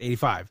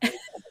 85.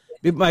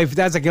 My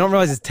dad's like, you don't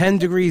realize it's 10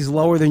 degrees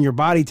lower than your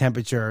body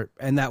temperature,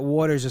 and that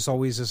water is just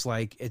always just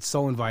like, it's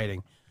so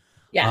inviting.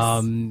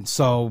 Yes. And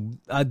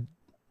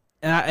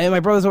my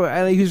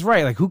brother's, he was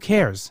right. Like, who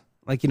cares?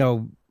 Like,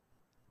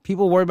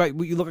 people worry about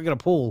what you look like in a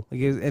pool. Like,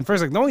 and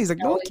first, like, no, he's like,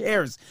 no one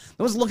cares.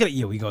 No one's looking at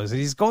you. He goes,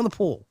 he's go in the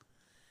pool.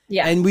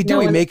 Yeah. And we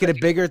make it a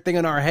bigger thing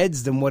in our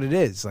heads than what it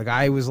is. Like,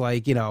 I was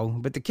like,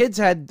 but the kids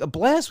had a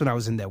blast when I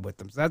was in there with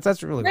them. So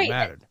that's really what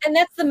mattered. And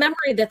that's the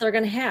memory that they're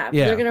going to have.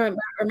 Yeah. They're going to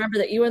remember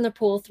that you were in the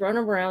pool, throwing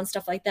them around,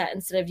 stuff like that,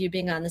 instead of you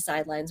being on the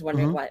sidelines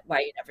wondering why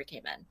you never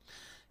came in.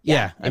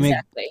 Yeah. I mean,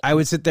 I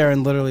would sit there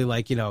and literally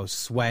like,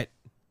 sweat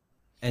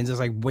and just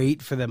like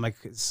wait for them. Like,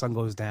 the sun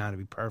goes down to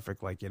be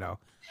perfect. Like, but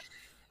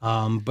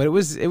I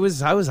was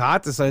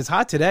hot. It's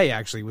hot today,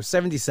 actually. It was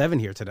 77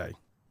 here today.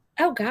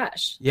 Oh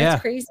gosh. Yeah.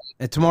 That's crazy.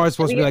 And tomorrow's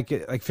supposed to be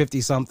like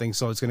 50 something.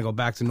 So it's going to go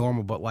back to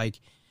normal. But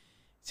like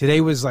today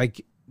was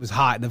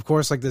hot. And of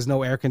course, like there's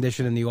no air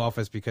conditioning in the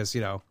office because,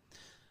 September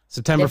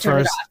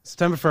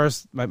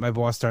 1st, my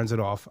boss turns it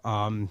off.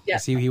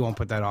 He won't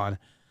put that on.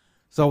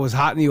 So it was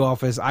hot in the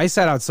office. I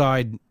sat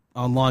outside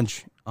on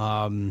lunch.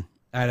 And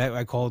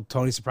I called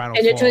Tony Soprano.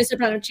 In your Tony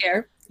Soprano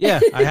chair. Yeah.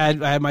 I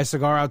had my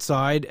cigar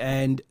outside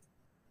and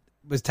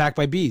was attacked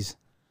by bees.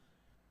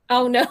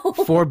 Oh no.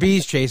 4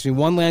 bees chased me.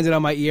 One landed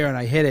on my ear and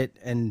I hit it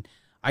and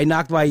I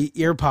knocked my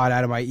ear pod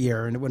out of my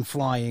ear and it went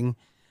flying.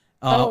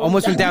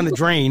 Almost went down the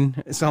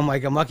drain. So I'm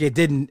lucky it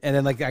didn't. And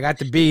then like I got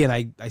the bee and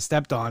I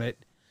stepped on it.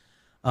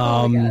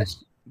 Oh my gosh.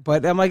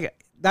 But I'm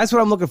like, that's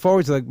what I'm looking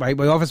forward to. Like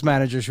my office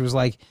manager, she was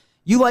like,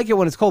 you like it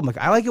when it's cold. I'm like,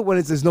 I like it when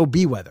there's no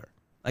bee weather.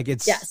 Like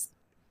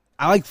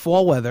I like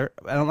fall weather.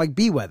 I don't like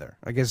bee weather.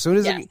 Like as soon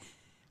as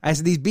I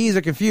said, these bees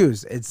are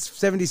confused. It's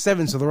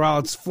 77, so they're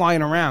all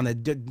flying around. They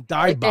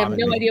dive bombing.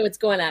 They have no idea what's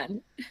going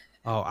on.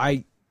 Oh,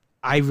 I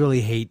really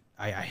hate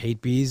I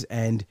hate bees.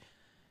 And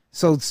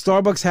so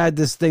Starbucks had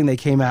this thing they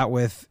came out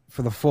with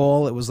for the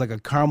fall. It was like a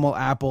caramel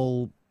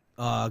apple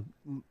macchiato.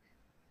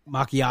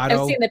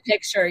 I've seen the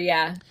picture,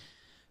 yeah.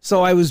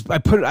 So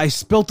I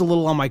spilt a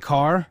little on my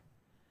car,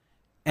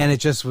 and it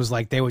just was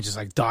like they were just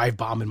like dive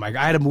bombing I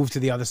had to move to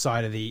the other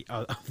side of the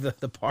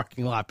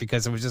parking lot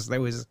because it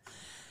was.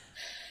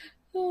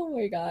 Oh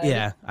my god.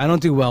 Yeah, I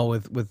don't do well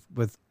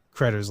with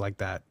critters like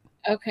that.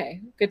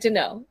 Okay, good to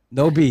know.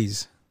 No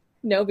bees.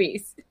 No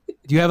bees.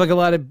 Do you have like a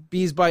lot of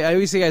bees by? I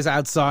always see you guys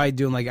outside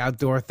doing like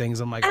outdoor things.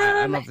 I'm like,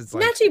 I don't know if it's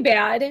like not too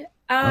bad. Okay.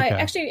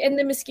 Actually, and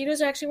the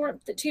mosquitoes actually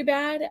weren't too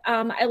bad.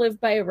 I live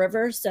by a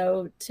river,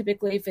 so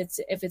typically if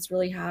it's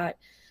really hot,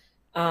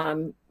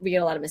 we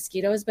get a lot of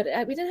mosquitoes. But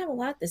we didn't have a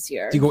lot this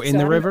year. Do you go in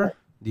the river?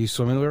 Do you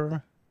swim in the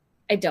river?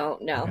 I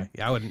don't know. Okay.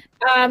 Yeah, I wouldn't.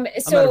 So I'm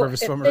not a river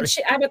swimmer.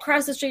 I'm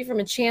across the street from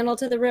a channel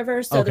to the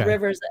river, so the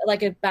river's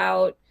like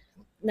about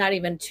not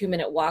even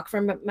 2-minute walk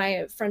from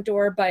my front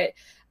door. But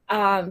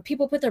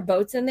people put their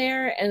boats in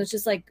there, and it's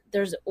just like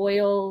there's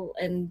oil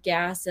and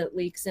gas that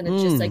leaks, and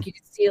it's just like you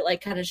can see it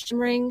like kind of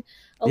shimmering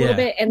a little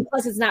bit. And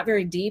plus, it's not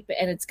very deep,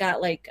 and it's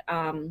got like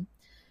I don't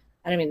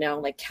even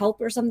know, like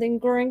kelp or something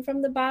growing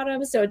from the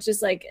bottom. So it's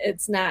just like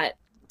it's not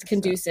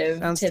conducive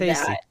to tasty.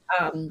 That.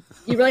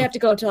 You really have to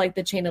go to like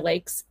the chain of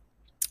lakes.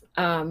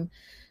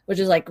 Which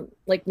is like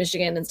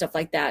Michigan and stuff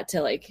like that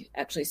to like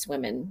actually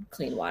swim in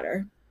clean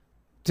water.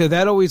 So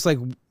that always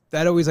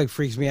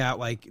freaks me out.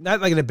 Like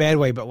not like in a bad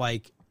way, but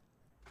like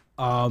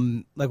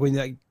when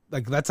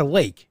like that's a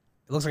lake.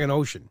 It looks like an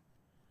ocean.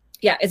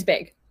 Yeah, it's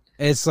big.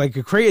 It's like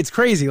it's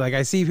crazy. Like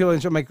I see people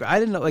and I'm like, I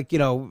didn't know, like,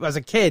 as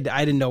a kid,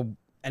 I didn't know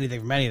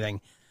anything from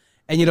anything.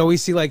 And we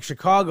see like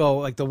Chicago,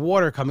 like the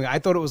water coming. I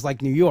thought it was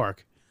like New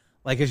York.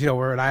 Like, as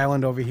we're an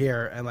island over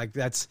here and like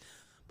that's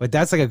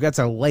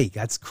a lake.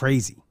 That's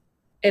crazy.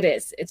 It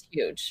is. It's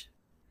huge.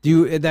 Do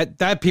you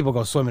that people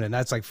go swimming in?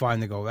 That's like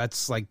fine to go.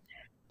 That's like.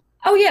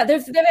 Oh yeah,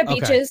 they've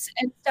beaches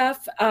and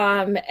stuff.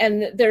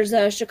 And there's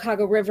a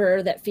Chicago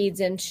River that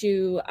feeds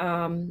into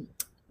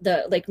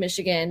the Lake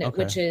Michigan,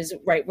 which is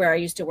right where I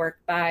used to work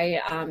by.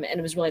 And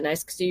it was really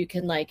nice because you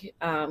can like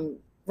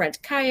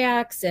rent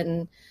kayaks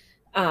and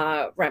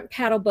rent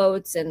paddle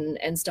boats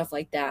and stuff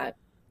like that.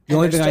 The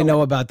only thing I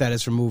know about that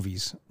is from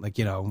movies, like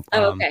Oh,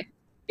 okay.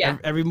 Yeah.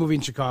 Every movie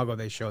in Chicago,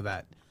 they show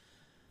that.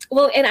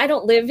 Well, and I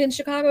don't live in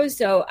Chicago,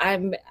 so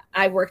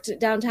I worked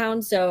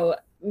downtown, so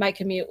my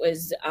commute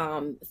was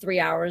 3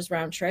 hours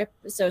round trip.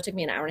 So it took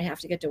me an hour and a half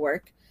to get to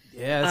work.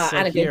 Yeah,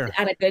 on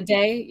a good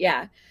day.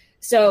 Yeah.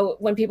 So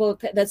when people,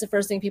 that's the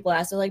first thing people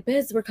ask. They're like,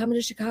 Biz, we're coming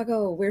to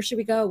Chicago. Where should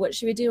we go? What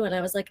should we do? And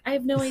I was like, I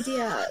have no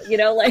idea.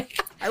 Like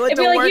I went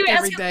to work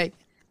every day.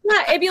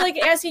 Yeah, it'd be like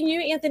asking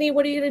you, Anthony,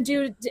 what are you going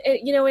to do,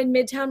 in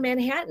Midtown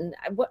Manhattan?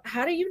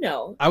 How do you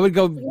know? I would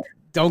go,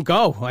 don't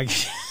go. Like,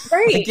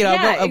 right.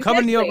 I'm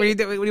coming to New York. What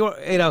do you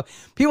want?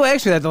 People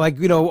ask me that. They're like,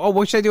 oh,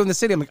 what should I do in the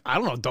city? I'm like, I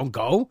don't know. Don't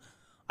go.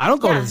 I don't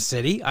go to the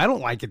city. I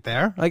don't like it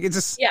there. Like, it's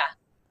just. Yeah.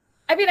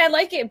 I mean, I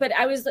like it, but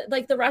I was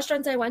like, the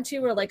restaurants I went to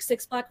were like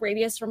 6-block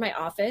radius from my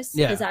office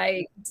because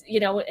I,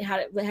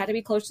 had to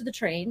be close to the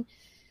train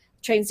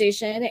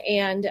station.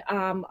 And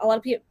a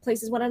lot of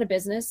places went out of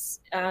business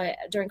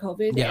during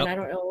COVID, and I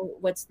don't know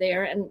what's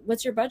there and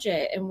what's your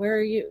budget and where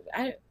are you.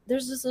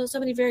 There's just so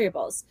many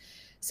variables.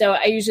 So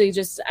I usually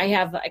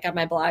I got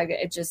my blog.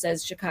 It just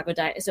says Chicago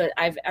Dining. So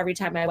every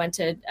time I went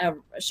to a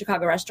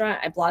Chicago restaurant,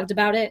 I blogged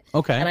about it.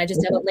 Okay. And I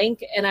just have a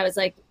link, and I was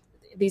like,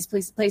 these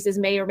places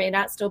may or may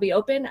not still be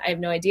open. I have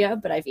no idea,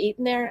 but I've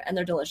eaten there and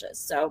they're delicious.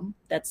 So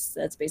that's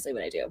basically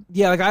what I do.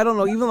 Yeah, like I don't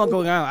know. Even though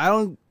going out,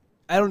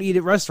 I don't eat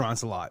at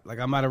restaurants a lot. Like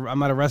I'm not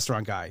a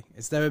restaurant guy.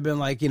 It's never been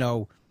like I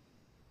don't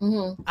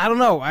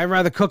know. I'd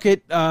rather cook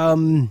it.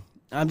 I'm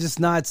just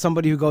not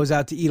somebody who goes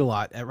out to eat a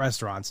lot at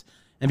restaurants.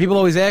 And people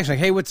always ask like,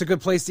 "Hey, what's a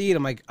good place to eat?"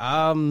 I'm like,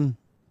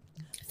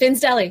 Finn's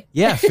Deli.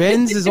 Yeah,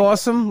 Finn's is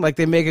awesome. Like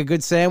they make a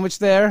good sandwich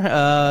there.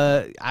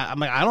 I'm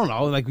like, I don't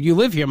know. Like you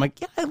live here. I'm like,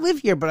 yeah, I live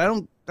here, but I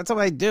don't. That's what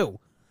I do.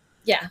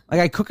 Yeah. Like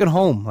I cook at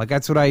home. Like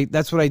that's what I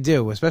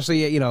do.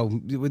 Especially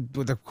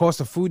with the cost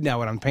of food now,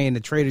 when I'm paying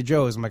at Trader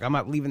Joe's, I'm like, I'm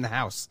not leaving the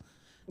house.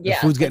 The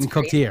food's getting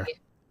cooked here.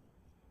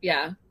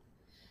 Yeah.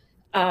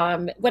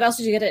 What else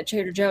did you get at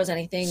Trader Joe's?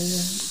 Anything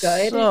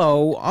good?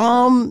 So,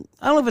 I don't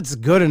know if it's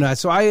good or not.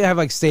 So I have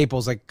like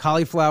staples, like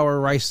cauliflower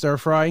rice stir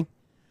fry.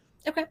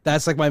 Okay.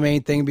 That's like my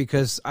main thing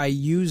because I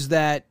use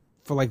that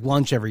for like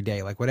lunch every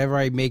day. Like whatever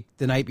I make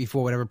the night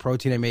before, whatever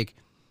protein I make,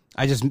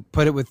 I just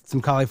put it with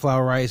some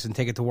cauliflower rice and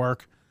take it to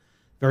work.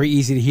 Very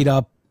easy to heat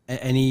up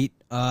and eat.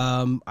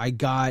 I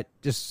got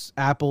just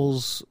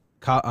apples,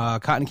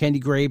 cotton candy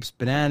grapes,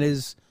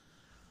 bananas,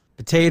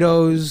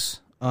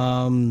 potatoes,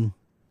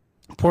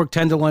 pork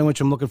tenderloin,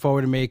 which I'm looking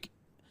forward to make.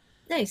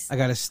 Nice. I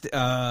got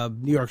a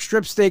New York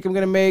strip steak I'm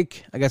going to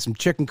make. I got some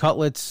chicken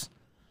cutlets.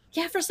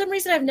 Yeah, for some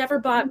reason I've never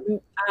bought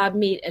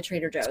meat at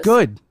Trader Joe's. It's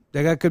good.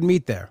 They got good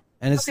meat there.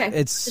 And it's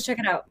to check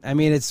it out. I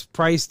mean, it's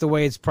priced the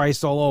way it's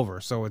priced all over.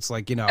 So it's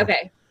like,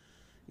 Okay.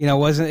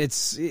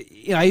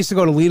 I used to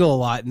go to Lidl a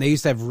lot and they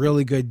used to have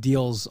really good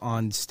deals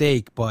on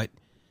steak, but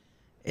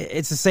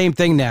it's the same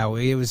thing now.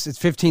 It's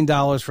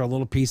 $15 for a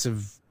little piece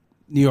of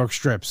New York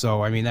strip.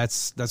 So, I mean,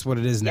 that's what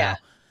it is now.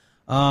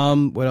 Yeah.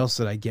 What else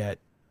did I get?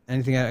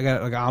 Anything? I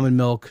got like almond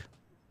milk,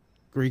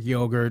 Greek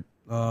yogurt,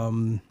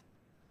 blueberries.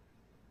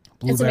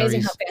 It's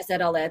amazing how fast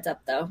that all adds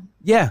up, though.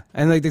 Yeah,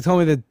 and like they told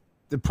me that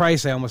the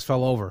price, I almost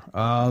fell over.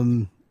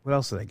 What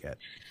else did I get?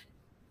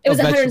 It was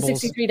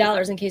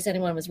 $163 in case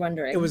anyone was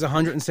wondering. It was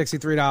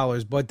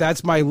 $163, but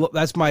that's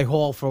my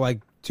haul for like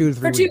 2 to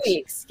 3 weeks. For 2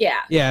 weeks, yeah.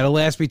 Yeah, it'll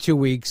last me 2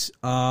 weeks.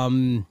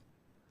 And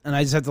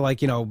I just have to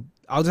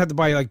I'll just have to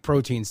buy like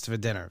proteins for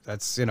dinner.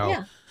 That's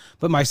Yeah.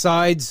 But my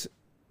sides,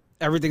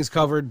 everything's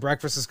covered.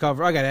 Breakfast is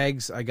covered. I got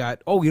eggs. You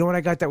know what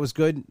I got that was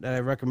good that I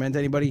recommend to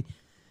anybody?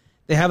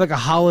 They have like a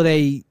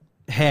holiday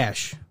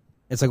hash.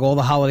 It's like all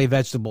the holiday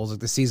vegetables, like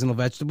the seasonal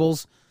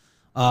vegetables.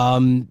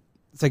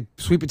 It's like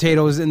sweet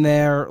potatoes in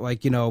there,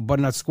 like,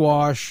 butternut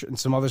squash and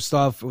some other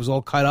stuff. It was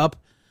all cut up.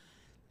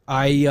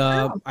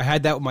 I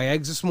had that with my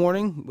eggs this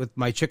morning with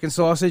my chicken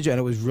sausage, and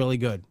it was really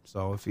good.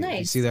 So if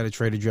you see that at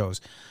Trader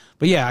Joe's.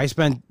 But yeah,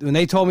 when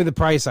they told me the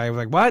price, I was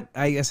like, what?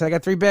 I said, I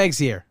got 3 bags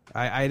here.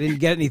 I didn't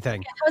get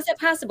anything. How is that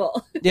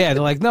possible? Yeah,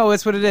 they're like, no,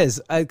 that's what it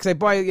is. Because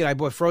I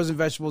bought frozen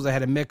vegetables. I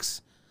had a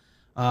mix.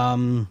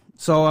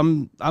 So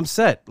I'm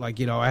set. Like,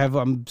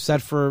 I'm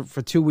set for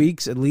 2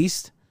 weeks at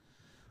least.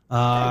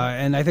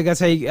 And I think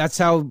that's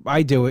how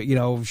I do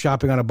it,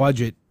 shopping on a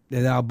budget.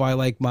 And I'll buy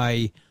like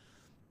my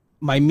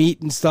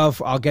meat and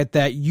stuff. I'll get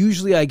that.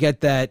 Usually I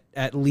get that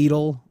at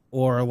Lidl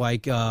or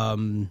like, what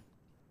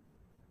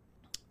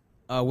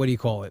do you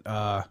call it?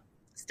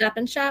 Stop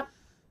and Shop?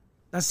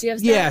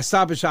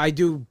 Stop and Shop. I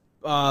do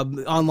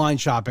online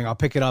shopping. I'll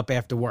pick it up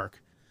after work.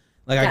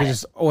 Like I can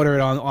just order it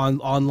on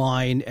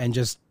online and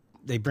just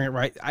they bring it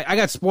right. I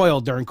got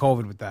spoiled during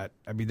COVID with that.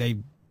 I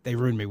mean, they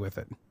ruined me with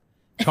it.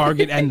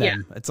 Target and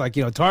them. It's like,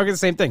 Target, the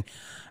same thing.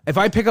 If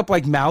I pick up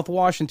like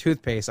mouthwash and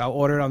toothpaste, I'll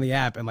order it on the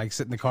app and like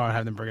sit in the car and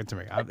have them bring it to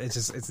me.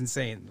 It's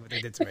insane what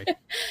they did to me.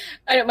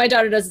 My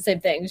daughter does the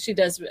same thing. She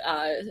does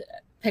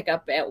pick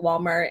up at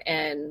Walmart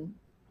and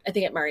I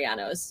think at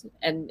Mariano's,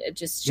 and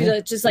she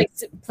just like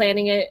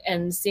planning it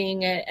and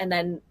seeing it, and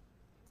then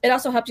it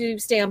also helps you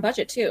stay on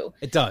budget too.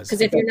 It does, because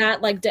if you're not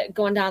like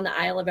going down the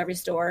aisle of every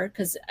store,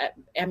 because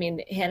I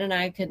mean, Hannah and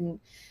I I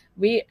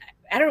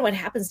don't know what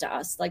happens to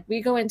us. Like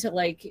we go into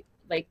like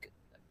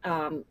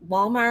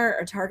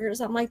Walmart or Target or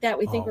something like that.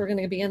 We think we're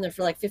going to be in there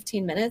for like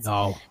 15 minutes.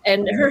 No.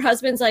 And her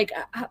husband's like,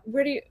 do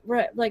you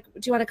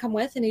want to come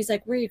with? And he's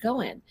like, where are you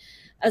going?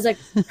 I was like,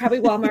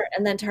 probably Walmart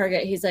and then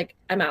Target. He's like,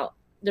 I'm out.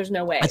 there's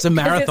no way. That's a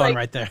marathon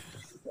right there.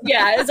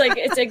 Yeah,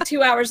 it's like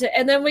 2 hours,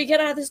 and then we get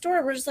out of the store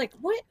and we're just like,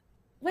 what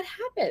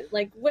happened?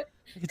 Like what?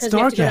 Because we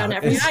have to go down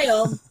every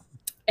aisle.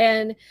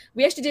 And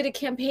we actually did a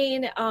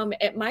campaign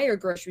at Meijer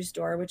grocery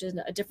store, which is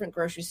a different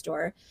grocery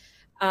store.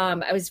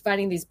 I was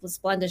finding these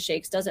Splenda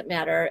shakes, doesn't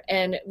matter.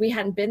 And we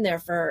hadn't been there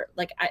for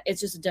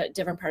it's just a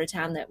different part of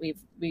town that we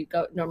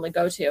normally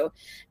go to.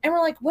 And we're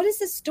like, what is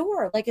this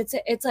store? Like,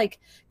 it's like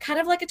kind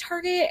of like a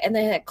Target, and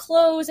they had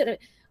clothes. And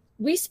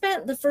we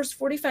spent the first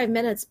 45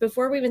 minutes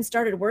before we even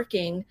started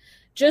working,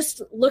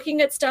 just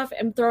looking at stuff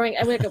and throwing,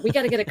 and we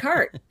got to get a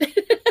cart.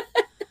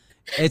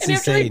 It's and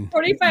insane. After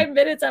 45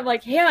 minutes, I'm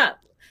like, Hannah,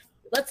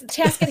 let's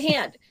task at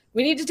hand.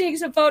 We need to take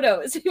some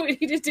photos. We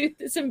need to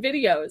do some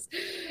videos.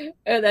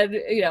 And then,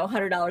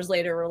 $100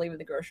 later, we're leaving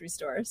the grocery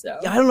store. So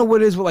I don't know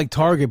what it is with like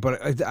Target,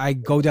 but I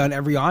go down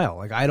every aisle.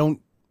 Like I don't,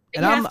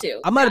 and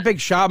I'm not a big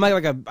shop. I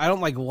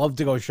don't like love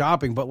to go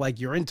shopping, but like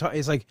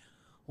it's like,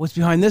 what's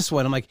behind this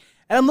one? I'm like,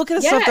 and I'm looking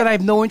at stuff that I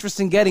have no interest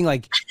in getting,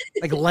 like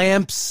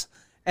lamps.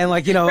 And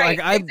right,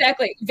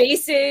 exactly,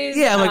 vases.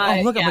 Yeah, I'm like,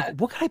 I'm like,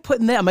 what can I put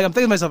in there? I'm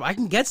thinking to myself, I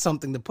can get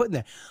something to put in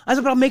there. I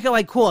said, but I'll make it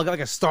like cool. I got like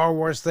a Star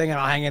Wars thing, and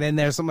I'll hang it in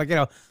there, something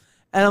like.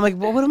 And I'm like,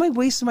 well, what am I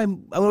wasting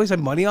I'm gonna waste my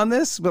money on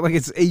this? But like,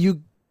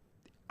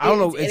 I don't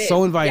know, it's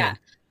so inviting. Yeah.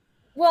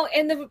 Well,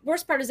 and the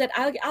worst part is that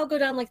I'll go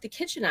down like the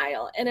kitchen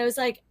aisle, and I was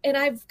like, and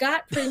I've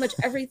got pretty much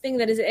everything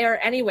that is there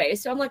anyway.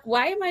 So I'm like,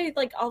 why am I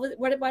like all the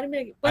what am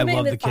I? I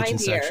love the kitchen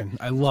section.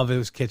 I love it. It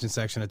was kitchen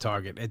section at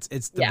Target.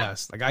 It's the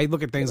best. Like I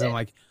look at things and I'm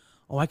like,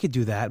 oh, I could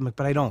do that. I'm like,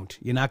 but I don't.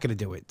 You're not going to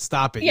do it.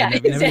 Stop it. Yeah,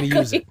 you're never going to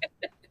use it.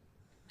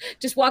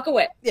 Just walk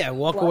away. Yeah,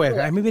 walk away.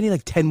 Maybe I need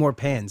like 10 more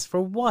pans.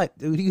 For what?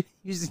 What are you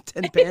using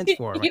 10 pans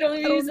for? You don't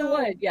even use the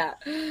one. Yeah.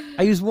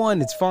 I use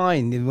one. It's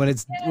fine. And when when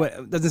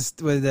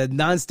the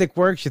nonstick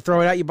works, you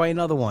throw it out, you buy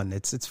another one.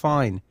 It's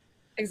fine.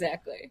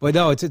 Exactly. But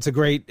no, it's a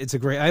great.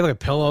 I look at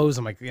pillows.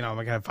 I'm like, I'm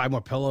going to have 5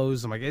 more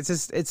pillows. I'm like,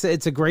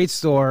 it's a great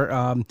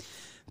store.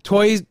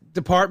 Toys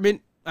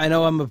department. I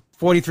know I'm a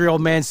 43-year-old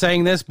man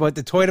saying this, but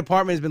the toy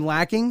department has been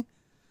lacking.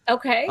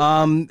 Okay.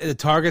 The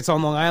Target's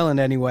on Long Island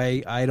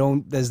anyway.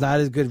 There's not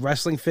as good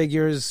wrestling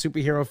figures,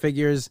 superhero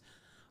figures.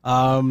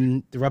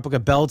 The replica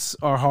belts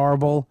are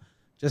horrible.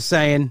 Just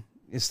saying,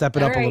 you step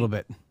it up a little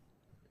bit.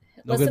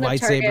 No good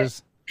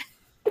lightsabers.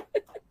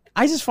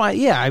 I just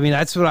find,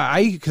 that's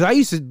what because I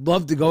used to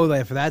love to go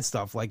there for that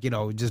stuff. Like,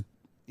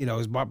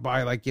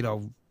 buy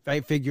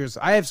like, figures.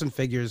 I have some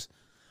figures.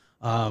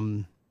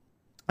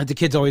 And the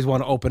kids always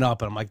want to open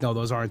up, and I'm like, no,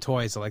 those aren't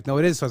toys. They're like, no,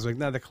 it is. So I was like,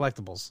 no, they're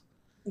collectibles.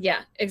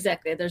 Yeah,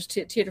 exactly. There's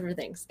two different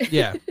things.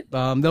 Yeah,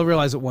 they'll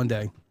realize it one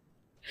day.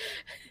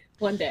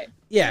 One day.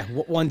 Yeah,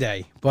 one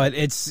day. But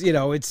it's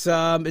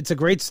a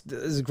great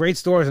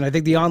stores, and I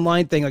think the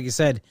online thing, like you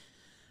said,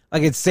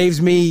 like it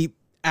saves me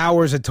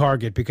hours at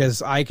Target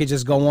because I could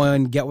just go on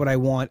and get what I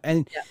want,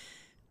 and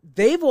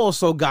they've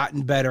also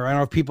gotten better. I don't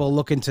know if people are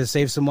looking to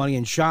save some money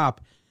and shop.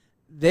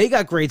 They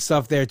got great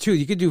stuff there, too.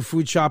 You could do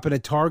food shopping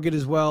at Target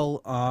as well.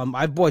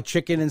 I've bought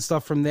chicken and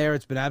stuff from there.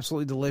 It's been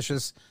absolutely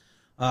delicious.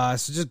 So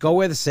just go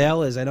where the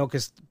sale is. I know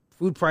because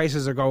food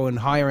prices are going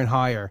higher and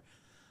higher.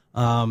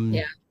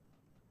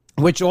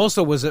 Which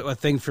also was a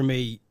thing for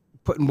me,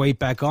 putting weight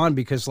back on,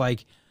 because,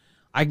 like,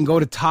 I can go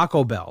to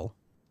Taco Bell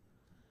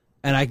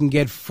and I can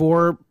get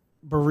 4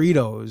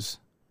 burritos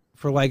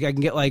for, like, I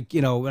can get, like,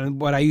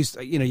 and what I used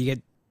to, you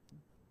get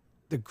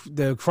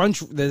the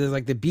crunch,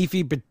 like the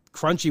beefy but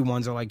crunchy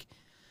ones are like,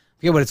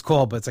 I forget what it's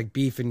called, but it's like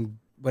beef and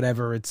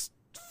whatever. It's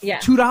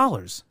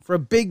 $2 for a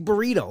big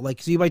burrito. Like,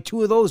 so you buy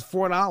 2 of those,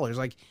 $4.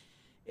 Like,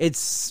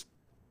 it's,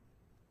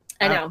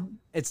 I know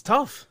it's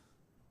tough.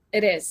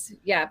 It is.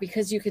 Yeah.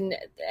 Because you can,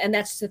 and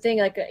that's the thing,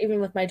 like,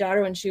 even with my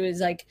daughter, when she was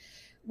like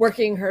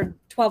working her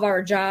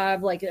 12-hour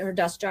job, like her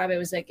desk job, it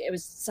was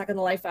sucking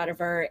the life out of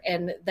her.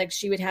 And like,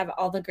 she would have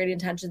all the great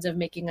intentions of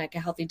making like a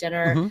healthy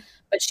dinner,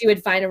 but she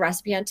would find a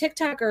recipe on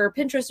TikTok or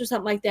Pinterest or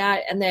something like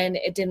that. And then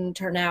it didn't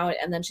turn out.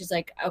 And then she's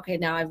like, okay,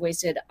 now I've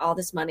wasted all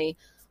this money,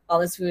 all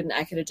this food, and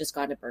I could have just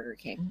gone to Burger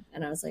King.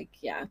 And I was like,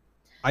 yeah.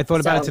 I thought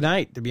about it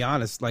tonight, to be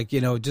honest. Like,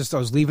 I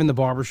was leaving the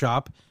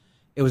barbershop.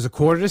 It was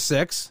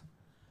 5:45.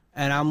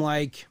 And I'm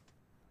like,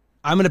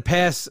 I'm going to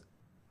pass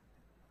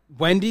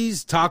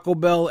Wendy's, Taco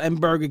Bell,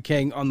 and Burger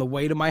King on the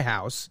way to my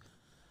house.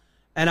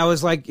 And I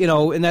was like,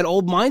 and that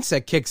old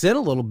mindset kicks in a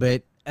little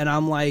bit. And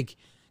I'm like,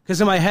 because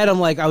in my head, I'm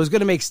like, I was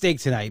going to make steak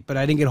tonight, but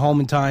I didn't get home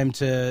in time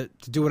to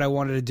do what I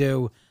wanted to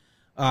do,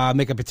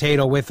 make a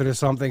potato with it or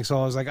something.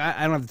 So I was like,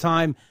 I don't have the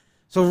time.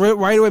 So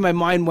right away, my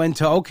mind went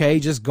to, okay,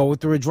 just go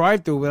through a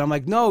drive-thru. But I'm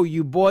like, no,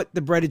 you bought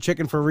the breaded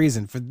chicken for a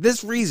reason. For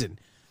this reason,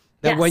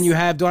 that when you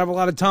don't have a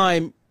lot of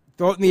time,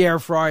 throw it in the air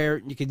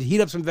fryer. You can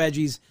heat up some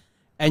veggies,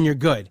 and you're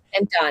good.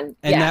 And done.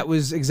 And that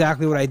was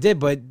exactly what I did.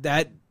 But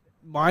that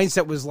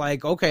mindset was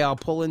like, okay, I'll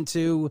pull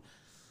into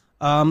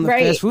the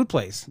fast food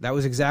place. That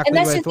was exactly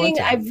what I thought. And that's the thing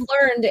I've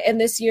learned in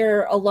this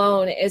year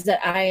alone is that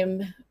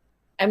I'm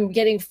I'm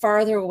getting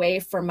farther away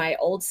from my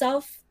old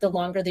self the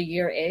longer the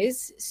year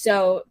is.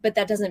 So, but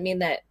that doesn't mean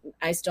that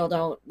I still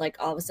don't like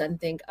all of a sudden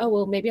think, oh,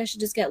 well, maybe I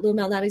should just get Lou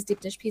Malnati's deep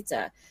dish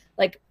pizza.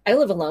 Like I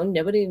live alone.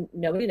 Nobody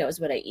knows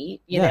what I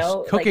eat, you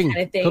know, cooking,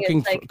 like kind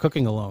of thing.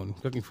 Cooking alone,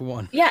 cooking for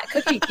one. Yeah.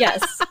 Cooking.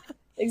 Yes,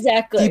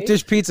 exactly. Deep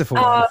dish pizza for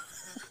one.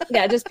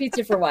 Yeah. Just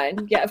pizza for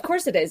one. Yeah. Of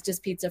course it is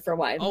just pizza for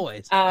one.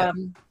 Always.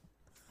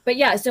 But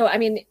yeah, so, I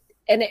mean,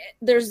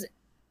 there's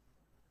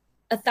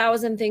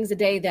 1,000 things a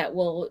day that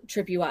will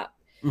trip you up.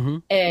 Mm-hmm.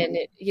 And,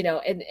 you know,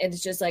 and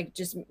it's just like,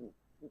 just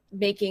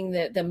making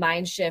the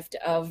mind shift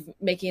of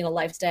making a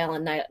lifestyle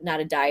and not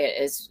a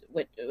diet is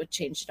what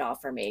changed it all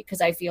for me.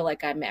 Cause I feel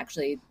like I'm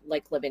actually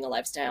like living a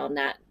lifestyle,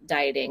 not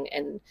dieting.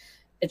 And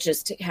it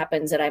just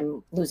happens that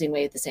I'm losing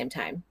weight at the same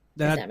time.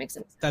 If that makes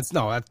sense.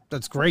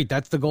 That's great.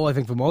 That's the goal, I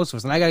think, for most of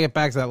us. And I got to get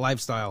back to that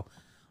lifestyle.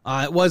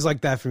 It was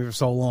like that for me for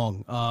so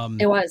long.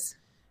 It was.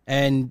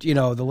 And, you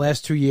know, the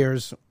last 2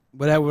 years,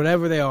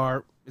 whatever they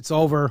are, it's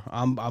over.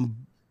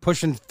 I'm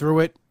pushing through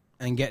it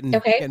and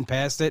getting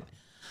past it.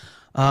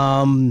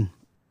 I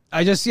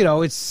just, you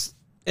know, it's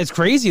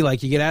crazy.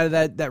 Like you get out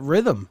of that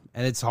rhythm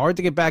and it's hard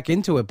to get back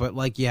into it. But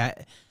like, yeah,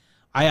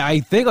 I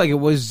think like it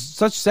was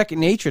such second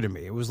nature to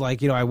me. It was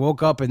like, you know, I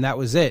woke up and that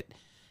was it.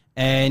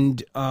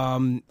 And,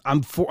 I'm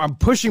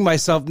pushing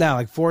myself now,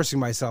 like forcing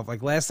myself.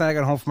 Like last night I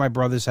got home from my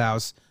brother's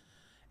house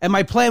and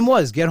my plan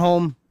was get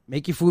home,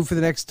 make you food for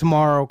the next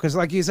tomorrow. Cause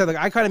like you said, like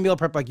I kind of meal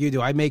prep like you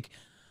do. I make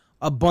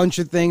a bunch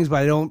of things,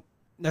 but I don't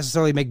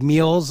necessarily make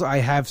meals. I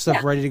have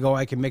stuff ready to go.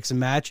 I can mix and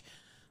match.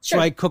 Sure.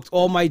 So I cooked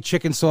all my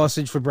chicken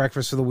sausage for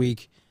breakfast for the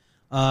week,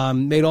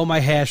 made all my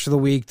hash for the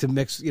week to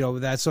mix, you know,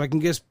 that so I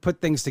can just put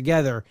things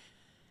together.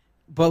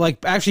 But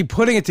like actually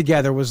putting it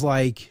together was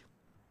like,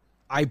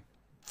 I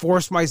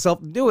forced myself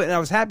to do it. And I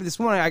was happy this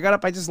morning. I got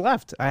up, I just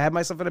left. I had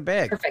myself in a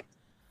bag. Perfect.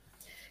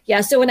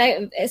 Yeah. So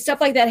when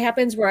stuff like that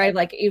happens where I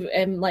like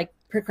am like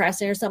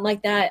procrastinating or something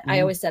like that, I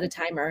always set a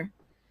timer.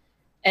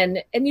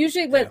 And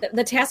usually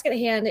the task at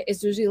hand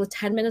is usually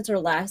 10 minutes or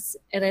less.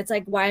 And it's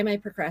like, why am I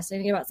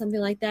procrastinating about something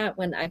like that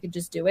when I could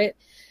just do it?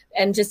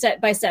 And just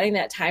by setting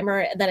that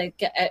timer, then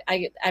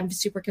I'm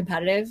super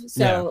competitive.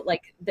 So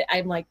like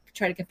I'm like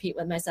trying to compete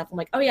with myself. I'm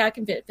like, oh yeah, I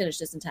can finish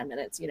this in 10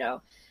 minutes. You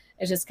know,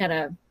 it's just kind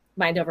of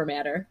mind over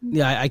matter.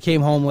 Yeah. I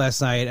came home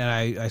last night and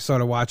I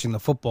started watching the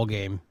football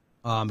game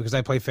because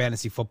I play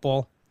fantasy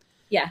football.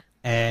 Yeah.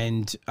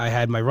 And I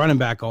had my running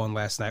back on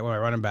last night, one of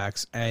my running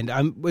backs, and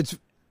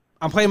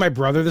I'm playing my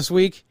brother this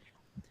week.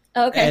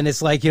 Okay. And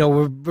it's like, you know,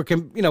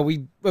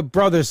 we're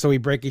brothers, so we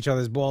break each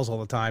other's balls all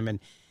the time. And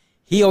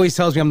he always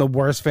tells me I'm the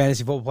worst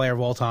fantasy football player of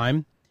all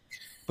time.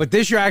 But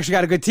this year I actually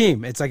got a good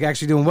team. It's like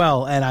actually doing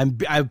well. And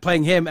I'm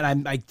playing him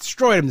and I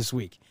destroyed him this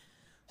week.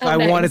 So I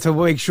wanted to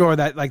make sure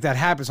that like that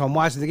happens. So I'm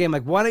watching the game.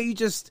 Like, why don't you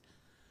just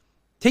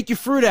take your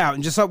fruit out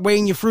and just start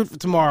weighing your fruit for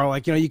tomorrow?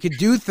 Like, you know, you could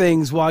do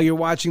things while you're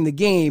watching the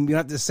game. You don't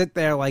have to sit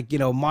there like, you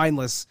know,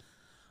 mindless.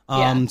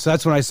 So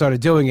that's when I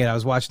started doing it. I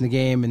was watching the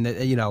game and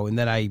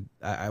then I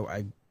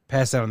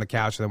passed out on the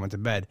couch and then went to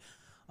bed.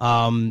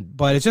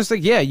 But it's just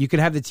like, yeah, you can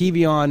have the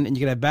TV on and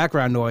you can have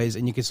background noise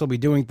and you can still be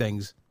doing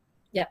things.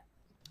 Yeah.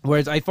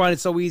 Whereas I find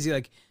it so easy,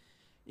 like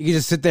you can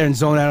just sit there and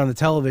zone out on the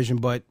television,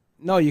 but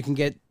no, you can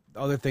get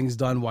other things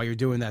done while you're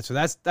doing that. So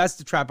that's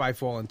the trap I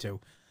fall into.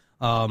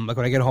 Like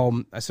when I get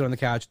home, I sit on the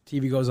couch,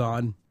 TV goes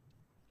on.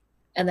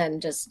 And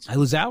then I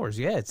lose hours.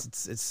 Yeah.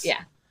 It's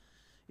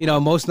you know,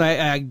 most night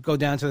I go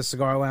down to the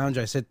cigar lounge.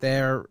 I sit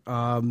there,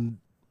 and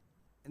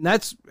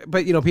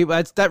but you know, people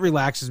that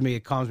relaxes me.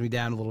 It calms me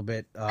down a little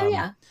bit.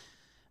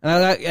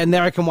 And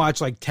there I can watch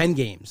like 10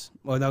 games,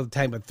 well, not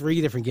 10, but 3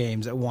 different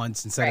games at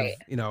once instead of,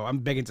 you know, I'm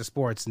big into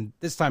sports, and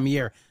this time of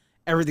year,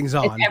 everything's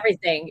on. It's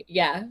everything,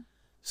 yeah.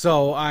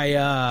 So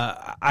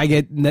I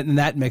get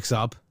that mix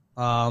up.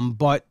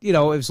 But you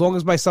know, as long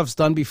as my stuff's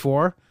done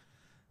before.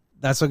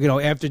 That's like, you know,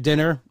 after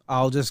dinner,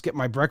 I'll just get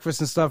my breakfast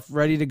and stuff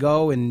ready to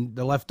go and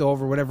the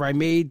leftover, whatever I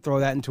made,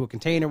 throw that into a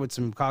container with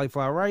some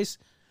cauliflower rice.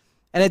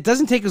 And it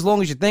doesn't take as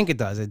long as you think it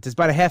does. It's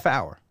about a half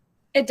hour.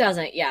 It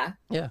doesn't, yeah.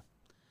 Yeah.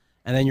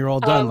 And then you're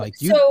all done.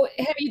 So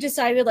have you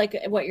decided like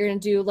what you're going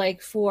to do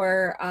like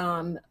for,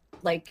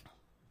 like,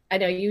 I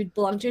know you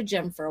belonged to a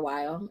gym for a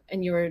while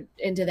and you were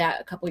into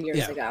that a couple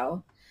years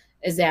ago.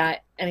 Is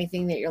that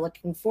anything that you're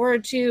looking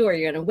forward to, or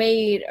you're going to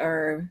wait,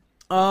 or?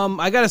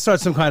 I got to start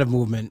some kind of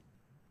movement.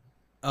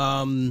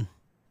 I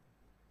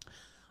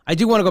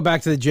do want to go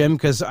back to the gym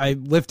because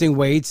lifting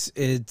weights,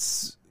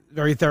 it's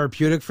very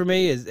therapeutic for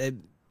me. It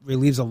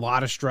relieves a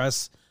lot of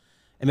stress.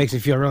 It makes me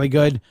feel really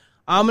good.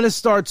 I'm going to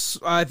start,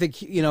 I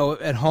think, you know,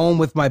 at home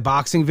with my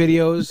boxing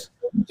videos.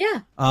 Yeah.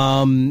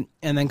 And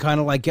then kind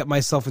of like get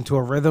myself into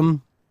a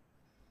rhythm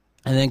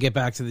and then get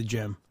back to the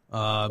gym.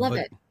 Love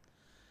it.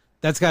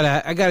 I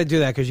got to do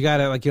that because you got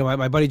to, like, you know,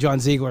 my buddy John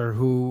Ziegler,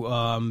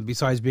 who,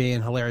 besides being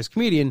a hilarious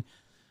comedian,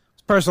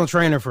 personal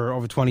trainer for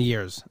over 20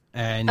 years.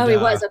 And he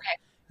was, okay.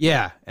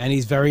 Yeah, and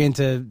he's very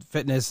into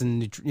fitness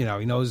and, you know,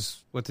 he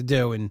knows what to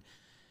do. And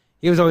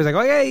he was always like,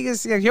 oh, yeah, you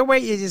just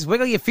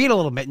wiggle your feet a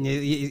little bit and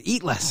you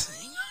eat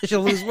less.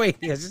 You'll lose weight.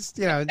 Yeah, just,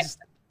 you know, just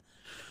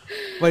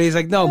But he's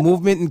like, no,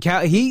 movement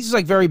and he's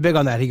like very big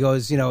on that. He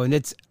goes, you know,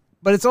 and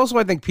but it's also,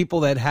 I think,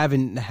 people that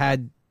haven't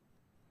had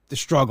the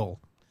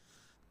struggle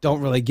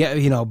don't really get,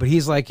 you know, but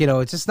he's like, you know,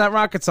 it's just not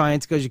rocket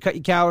science because you cut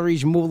your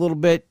calories, you move a little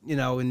bit, you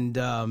know, and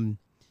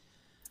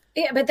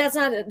yeah, but that's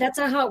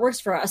not how it works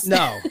for us.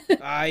 No,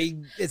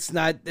 it's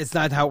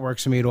not how it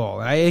works for me at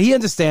all. He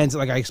understands it.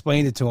 Like I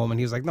explained it to him and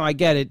he was like, no, I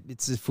get it.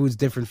 It's food's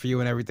different for you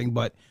and everything.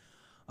 But,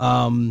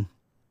 no,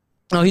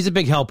 he's a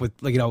big help with,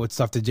 like, you know, with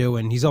stuff to do.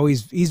 And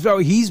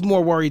he's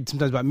more worried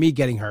sometimes about me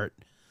getting hurt,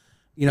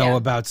 you know,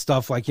 about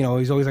stuff like, you know,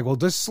 he's always like, well,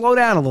 just slow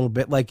down a little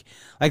bit. Like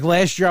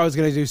last year I was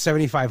going to do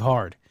 75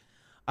 hard.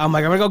 I'm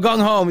like, I'm going to go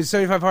gung ho. He's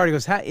 75 hard. He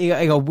goes,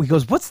 he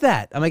goes, what's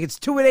that? I'm like, it's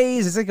 2 a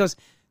days. He goes,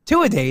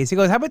 2 a days. He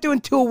goes, how about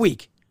doing 2 a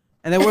week?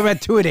 And then we're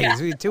about 2 a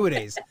days. We do 2 a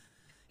days.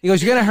 He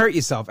goes, you're going to hurt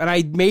yourself. And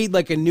I made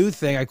like a new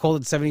thing. I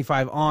called it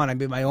 75 on. I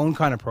made my own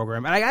kind of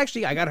program. And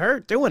I got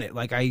hurt doing it.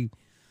 Like I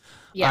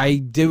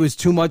did was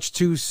too much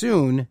too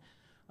soon.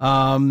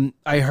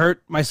 I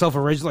hurt myself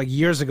originally like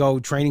years ago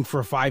training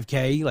for a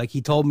 5K. Like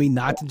he told me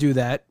not to do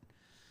that.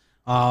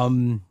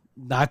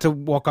 Not to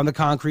walk on the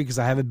concrete because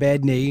I have a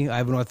bad knee. I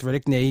have an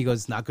arthritic knee. He goes,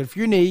 it's not good for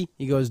your knee.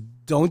 He goes,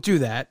 don't do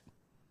that.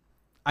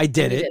 I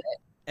did it.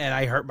 And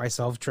I hurt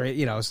myself,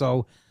 you know,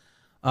 so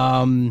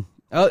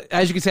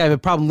as you can see, I have a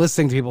problem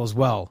listening to people as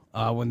well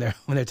when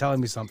they're telling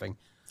me something.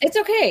 It's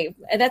okay.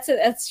 That's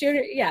your,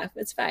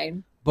 it's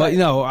fine. But you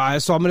know,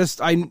 so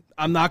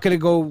I'm not gonna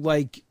go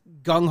like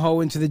gung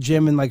ho into the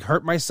gym and like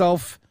hurt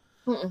myself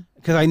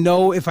because I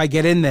know if I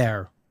get in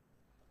there,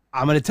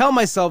 I'm gonna tell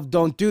myself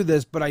don't do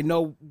this. But I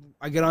know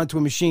I get onto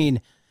a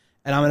machine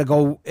and I'm gonna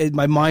go.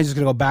 My mind's just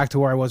gonna go back to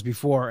where I was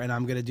before, and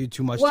I'm gonna do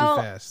too much too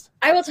fast.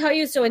 I will tell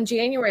you. So in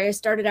January, I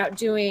started out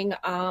doing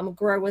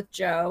Grow with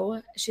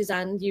Joe. She's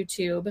on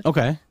YouTube.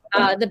 Okay.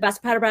 The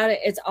best part about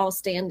it, it's all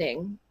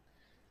standing.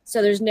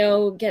 So there's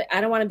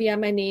I don't want to be on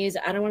my knees.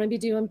 I don't want to be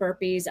doing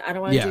burpees. I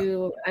don't want to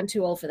do, I'm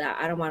too old for that.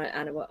 I don't want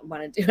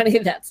to do any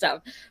of that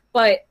stuff,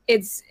 but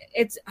it's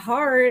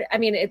hard. I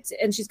mean,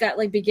 and she's got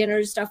like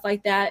beginners stuff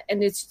like that.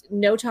 And it's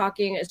no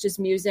talking. It's just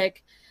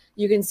music.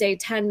 You can say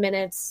 10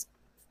 minutes,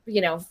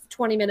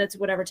 20 minutes,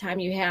 whatever time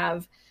you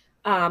have.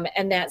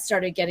 And that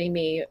started getting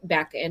me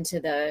back into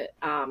the,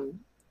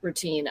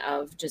 routine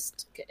of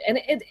just, and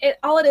it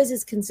all it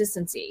is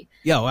consistency.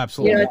 Yeah,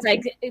 absolutely. It's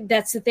like,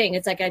 that's the thing.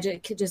 It's like, I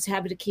just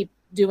have to keep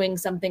doing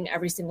something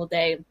every single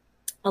day,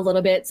 a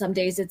little bit. Some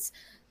days it's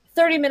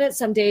 30 minutes.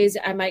 Some days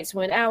I might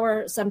swim an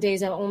hour. Some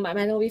days I might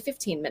only be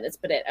 15 minutes,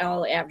 but it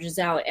all averages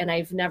out. And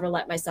I've never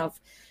let myself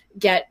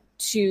get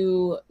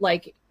to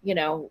like,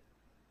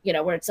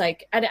 where it's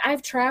like, and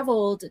I've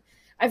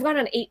gone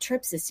on 8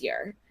 trips this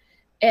year.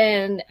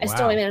 And I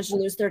still managed to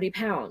lose 30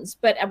 pounds.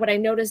 But what I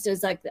noticed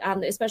is like,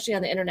 especially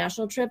on the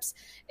international trips,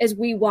 is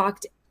we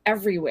walked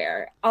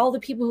everywhere. All the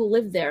people who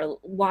lived there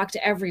walked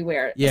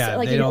everywhere. Yeah. So,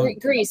 like in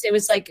Greece, it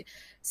was like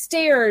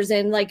stairs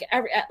and like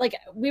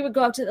we would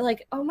go up to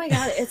like, oh my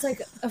God, it's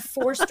like a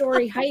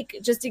 4-story hike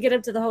just to get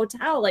up to the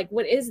hotel. Like,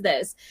 what is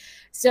this?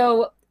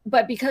 So,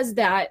 but because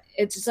that,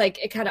 it's just like,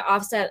 it kind of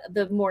offset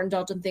the more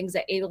indulgent things.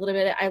 I ate a little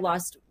bit. I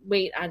lost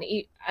weight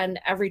on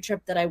every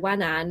trip that I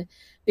went on,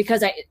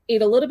 because I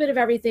ate a little bit of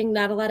everything,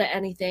 not a lot of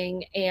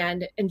anything,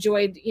 and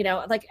enjoyed,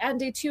 like on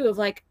day 2 of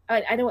like,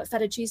 I know what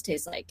feta cheese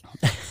tastes like.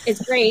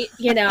 It's great,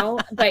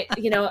 but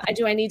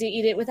do I need to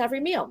eat it with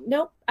every meal?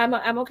 Nope.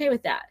 I'm okay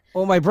with that.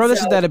 Well, my brother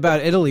said that about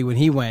Italy when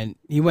he went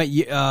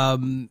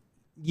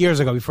years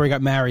ago before he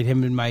got married.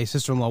 Him and my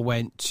sister-in-law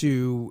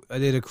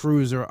did a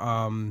cruise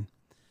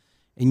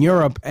in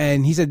Europe,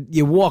 and he said,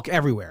 you walk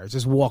everywhere. It's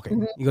just walking.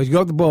 Mm-hmm. He goes, you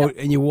go up the boat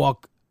and you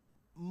walk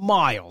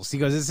miles. He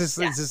goes, it's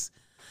just,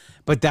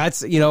 but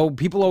that's,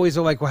 people always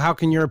are like, well, how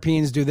can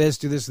Europeans do this,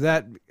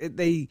 that?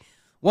 They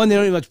don't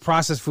eat much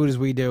processed food as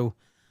we do.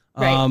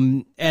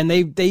 Right. And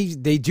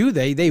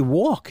they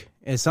walk.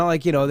 It's not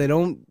like, they're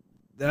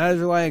not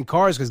relying on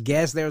cars because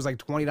gas there is like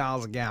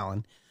 $20 a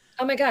gallon.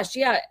 Oh my gosh.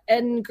 Yeah.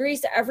 And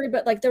Greece,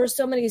 there were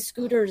so many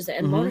scooters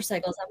and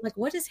motorcycles. I'm like,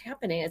 what is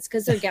happening? It's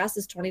because their gas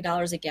is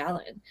 $20 a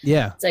gallon.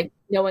 Yeah. It's like,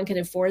 no one can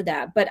afford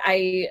that. But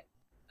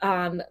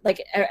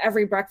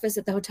every breakfast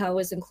at the hotel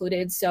was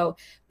included. So,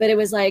 but it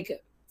was like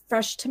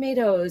fresh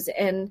tomatoes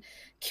and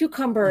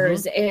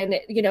cucumbers and,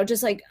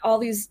 just like all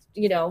these,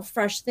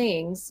 fresh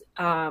things.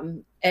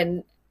 And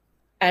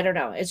I don't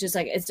know, it's just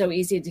like, it's so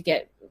easy to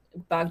get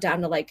bogged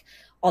down to like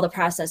all the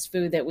processed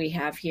food that we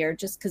have here,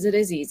 just because it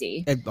is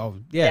easy.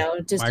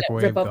 Just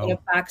rip open a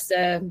box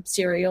of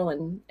cereal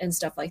and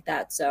stuff like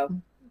that. So,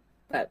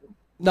 but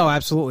no,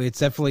 absolutely. It's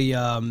definitely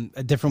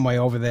a different way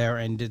over there.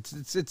 And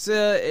it's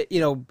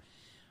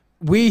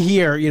we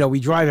here, we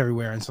drive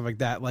everywhere and stuff like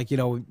that. Like,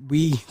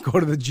 we go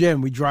to the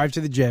gym, we drive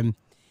to the gym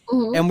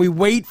and we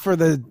wait for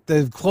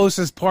the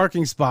closest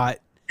parking spot.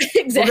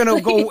 Exactly. We're going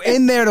to go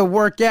in there to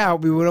work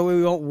out. We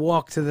won't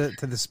walk to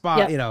the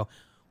spot,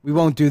 we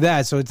won't do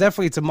that. So it's a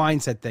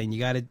mindset thing. You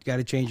got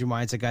to change your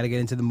mindset, got to get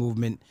into the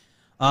movement.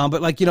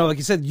 But like you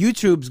said,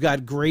 YouTube's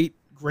got great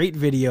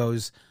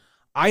videos.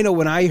 I know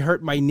when I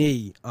hurt my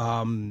knee,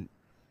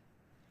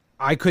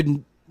 I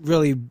couldn't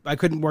I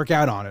couldn't work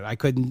out on it. I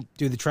couldn't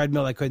do the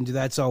treadmill. I couldn't do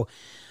that. So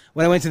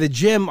when I went to the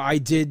gym, I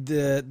did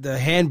the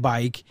hand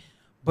bike.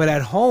 But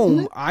at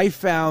home, I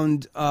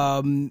found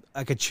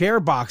like a chair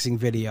boxing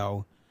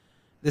video.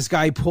 This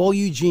guy, Paul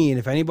Eugene,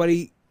 if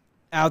anybody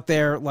out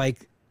there,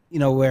 like, you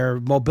know, where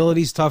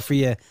mobility's tough for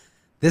you,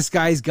 this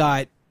guy's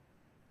got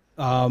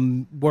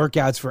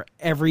workouts for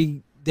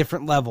every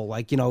different level,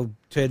 like, you know,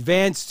 to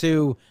advance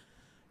to,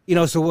 you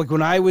know, so like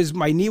when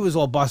my knee was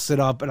all busted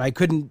up and I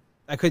couldn't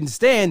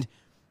stand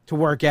to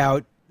work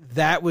out,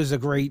 that was a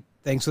great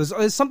thing. So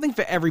there's something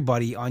for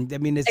everybody on, I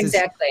mean, it's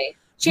exactly.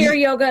 Chair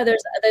yoga,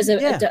 there's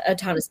a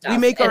ton of stuff. We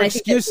make our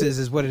excuses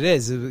is what it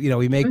is. You know,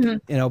 we make, you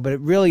know, but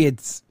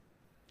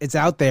it's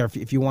out there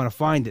if you want to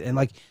find it. And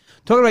like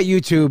talking about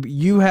YouTube,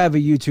 you have a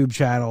YouTube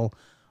channel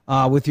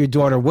with your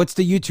daughter. What's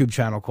the YouTube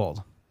channel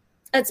called?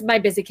 It's My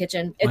Busy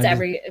Kitchen. It's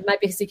My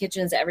Busy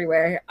Kitchen is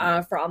everywhere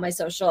for all my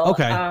social.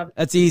 Okay,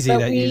 that's easy.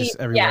 That you just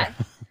everywhere. Yeah.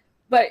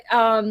 But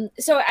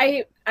so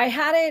I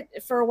had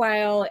it for a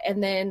while,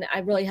 and then I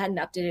really hadn't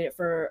updated it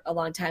for a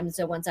long time.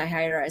 So once I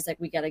hired her, I was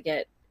like, we got to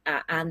get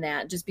on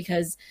that, just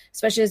because,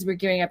 especially as we're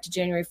gearing up to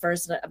January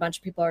 1st, a bunch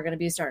of people are going to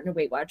be starting to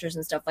Weight Watchers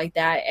and stuff like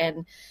that.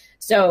 And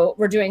so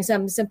we're doing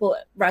some simple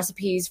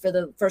recipes for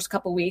the first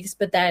couple weeks,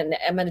 but then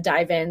I'm going to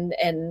dive in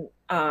and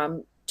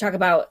talk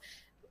about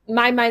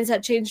my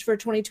mindset change for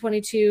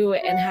 2022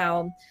 and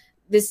how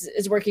this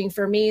is working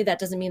for me. That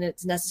doesn't mean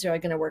it's necessarily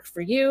going to work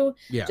for you,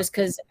 just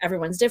because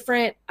everyone's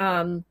different.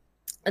 And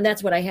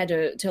that's what I had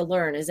to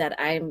learn, is that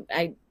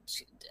I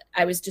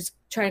was just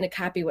trying to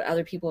copy what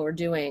other people were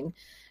doing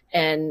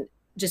and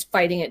just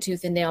fighting it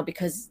tooth and nail,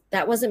 because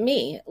that wasn't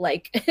me.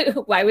 Like,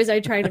 why was I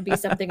trying to be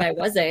something I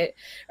wasn't,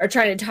 or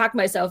trying to talk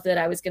myself that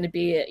I was going to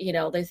be, you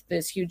know,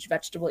 this huge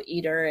vegetable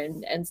eater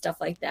and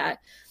stuff like that.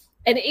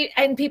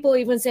 And people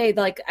even say,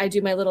 like, I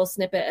do my little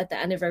snippet at the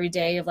end of every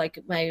day of like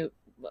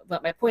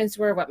what my points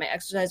were, what my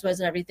exercise was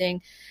and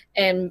everything.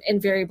 And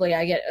invariably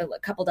I get a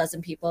couple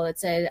dozen people that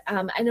say,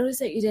 I noticed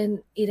that you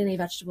didn't eat any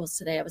vegetables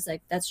today. I was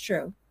like, that's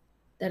true.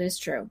 That is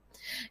true.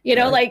 You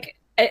know, like,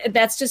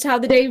 that's just how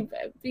the day,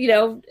 you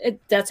know,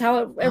 that's how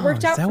it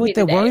worked out. Is that what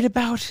they're worried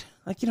about?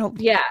 Like, you know.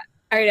 Yeah,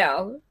 I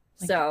know.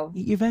 Like, so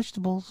eat your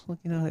vegetables. Like,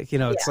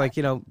 it's like,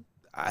 you know,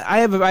 I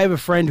have a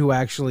friend who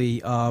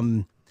actually,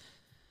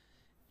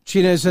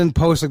 she doesn't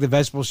post like the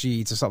vegetable she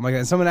eats or something like that.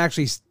 And someone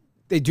actually,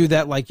 they do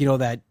that, like, you know,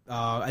 that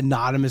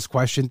anonymous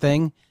question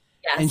thing.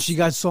 Yes. And she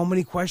got so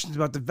many questions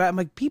about the vet. I'm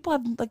like, people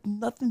have like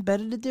nothing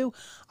better to do.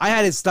 I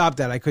had to stop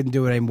that. I couldn't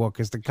do it anymore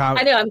because the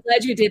I know. I'm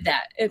glad you did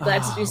that. I'm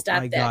glad you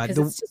stopped that,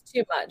 because it's just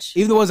too much.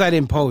 Even the ones I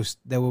didn't post,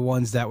 there were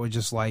ones that were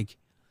just like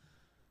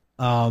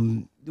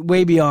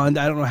way beyond.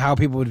 I don't know how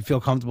people would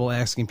feel comfortable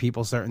asking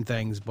people certain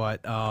things, but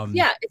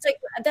yeah, it's like,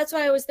 that's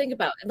what I always think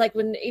about. Like,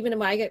 when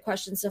I get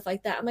questions, stuff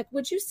like that, I'm like,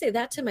 would you say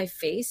that to my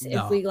face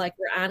if we like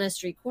were on a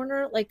street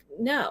corner? Like,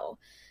 no.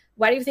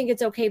 Why do you think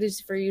it's okay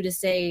for you to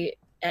say?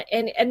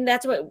 And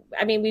that's what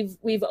I mean.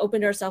 We've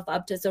opened ourselves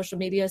up to social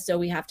media, so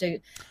we have to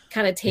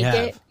kind of take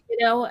it, you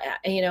know,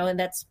 and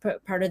that's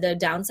part of the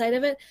downside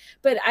of it.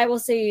 But I will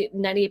say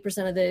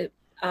 98% of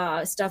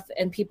the stuff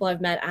and people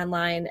I've met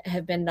online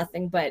have been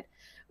nothing but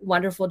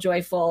wonderful,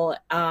 joyful.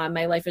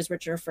 My life is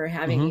richer for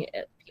having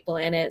people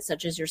in it,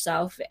 such as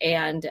yourself.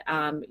 And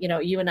you know,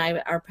 you and I,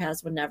 our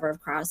paths would never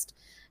have crossed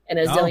in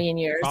a zillion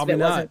years if it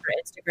wasn't for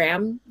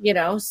Instagram, you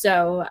know?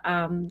 So,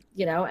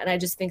 you know, and I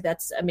just think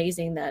that's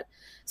amazing that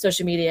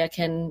social media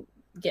can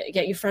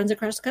get you friends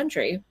across the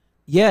country.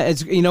 Yeah.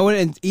 It's, you know,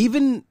 and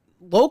even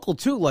local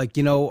too. Like,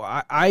 you know,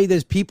 I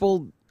there's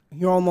people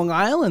here on Long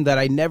Island that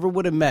I never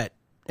would have met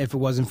if it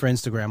wasn't for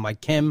Instagram, like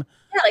Kim.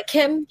 Yeah. Like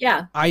Kim.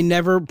 Yeah. I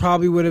never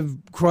probably would have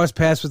crossed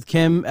paths with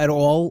Kim at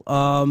all.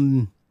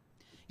 You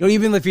know,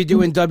 even if you're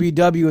doing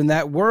WW in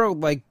that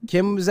world, like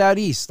Kim was out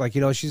east, like, you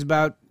know, she's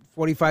about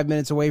 45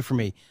 minutes away from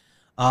me.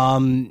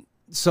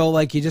 So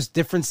like, you just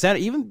different center.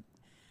 Even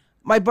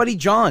my buddy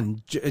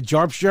John,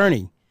 Jarp's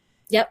Journey.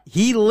 Yep.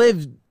 He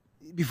lived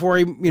before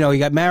he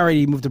got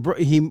married.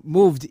 He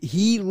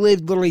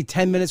lived literally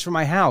 10 minutes from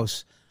my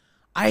house.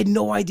 I had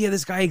no idea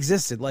this guy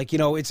existed. Like, you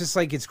know, it's just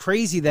like, it's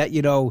crazy that,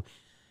 you know,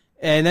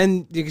 and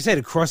then, like I said,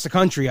 across the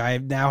country, I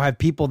now have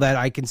people that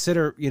I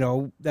consider, you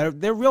know,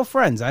 they're real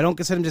friends. I don't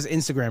consider them just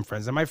Instagram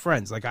friends. They're my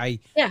friends. Like I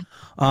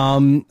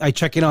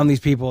check in on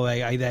these people.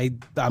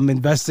 I'm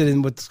invested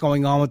in what's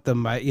going on with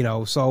them. You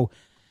know, so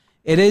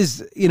it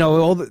is, you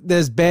know,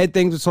 there's bad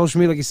things with social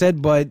media, like you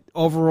said, but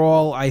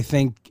overall, I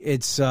think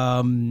it's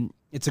a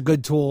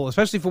good tool,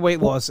 especially for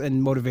weight loss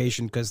and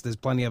motivation, because there's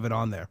plenty of it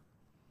on there.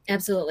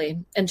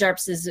 Absolutely. And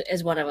Jarps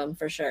is one of them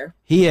for sure.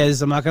 He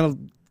is. I'm not going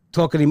to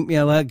talk to him, you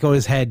know, let go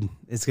his head.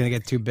 It's going to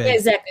get too big. Yeah,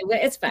 exactly.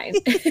 It's fine.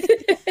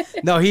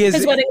 No, he is.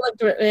 His wedding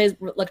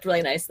looked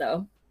really nice,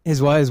 though.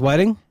 His what? His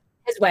wedding?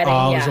 His wedding.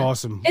 Oh, it was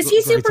awesome. Is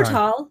he super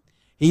tall?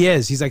 He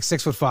is. He's like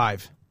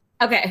 6'5".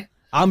 Okay.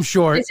 I'm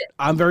short.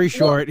 I'm very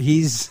short. Well,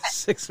 He's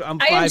 6. I'm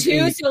 5'8". I am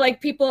too. So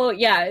like people,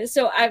 yeah.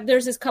 So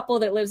there's this couple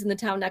that lives in the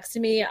town next to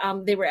me.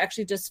 They were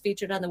actually just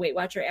featured on the Weight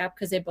Watcher app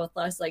because they both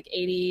lost like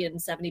 80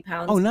 and 70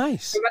 pounds. Oh,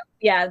 nice.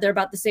 Yeah, they're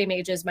about the same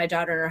age as my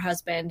daughter and her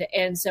husband.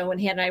 And so when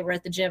Hannah and I were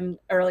at the gym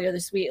earlier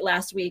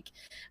last week,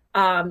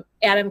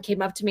 Adam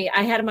came up to me.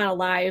 I had him on a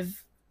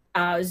live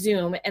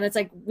Zoom, and it's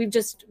like we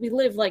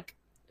live like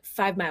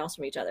 5 miles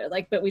from each other,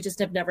 like, but we just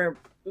have never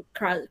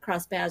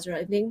crossed paths or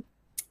anything.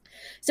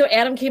 So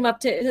Adam came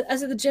up to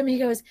us at the gym. He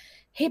goes,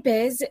 "Hey,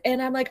 Biz,"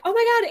 and I'm like, "Oh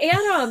my God,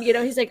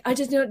 Adam!" He's like, "I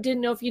just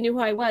didn't know if you knew who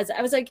I was."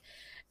 I was like,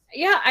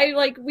 "Yeah,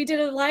 we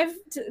did a live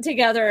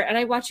together, and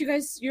I watch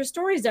your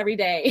stories every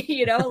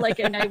day,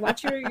 and I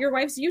watch your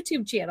wife's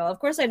YouTube channel. Of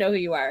course, I know who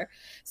you are."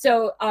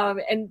 So,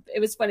 and it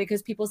was funny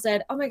because people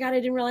said, "Oh my God,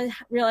 I didn't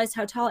realize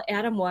how tall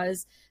Adam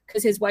was,"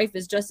 because his wife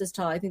is just as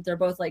tall. I think they're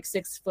both like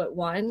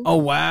 6'1". Oh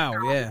wow,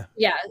 yeah,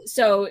 yeah.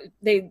 So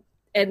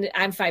and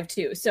I'm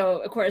 5'2".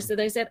 So of course,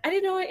 they said, "I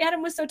didn't know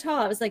Adam was so tall."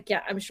 I was like,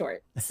 "Yeah, I'm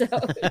short." So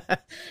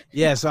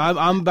yeah, so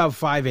I'm about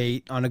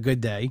 5'8" on a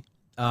good day.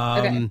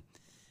 Okay.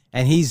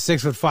 And he's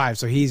 6'5",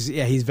 so he's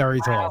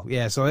very tall.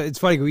 Yeah, so it's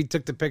funny. We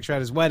took the picture at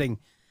his wedding.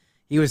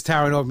 He was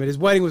towering over me. His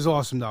wedding was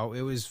awesome, though.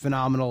 It was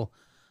phenomenal.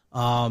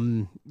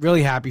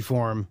 Really happy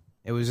for him.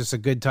 It was just a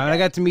good time. I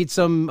got to meet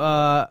some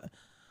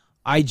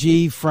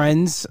IG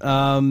friends. We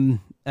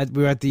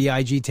were at the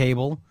IG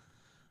table.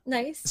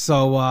 Nice.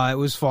 So it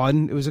was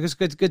fun. It was a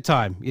good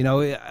time.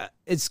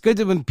 It's good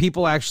when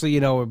people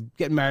actually, are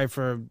getting married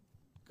for a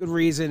good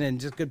reason and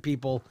just good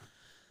people.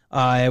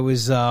 It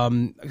was,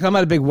 I'm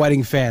not a big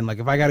wedding fan. Like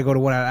if I got to go to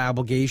one out of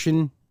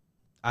obligation,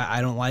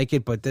 I don't like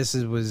it, but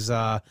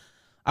I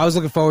was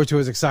looking forward to it,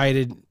 was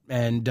excited.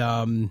 And,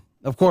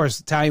 of course,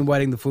 Italian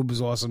wedding, the food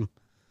was awesome.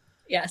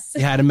 Yes.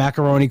 You had a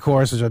macaroni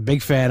course, which I'm a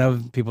big fan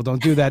of. People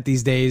don't do that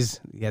these days.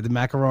 You had the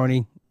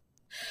macaroni.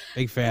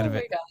 Big fan of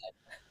it. Oh my God.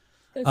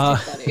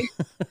 That's too funny.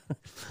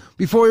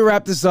 Before we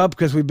wrap this up,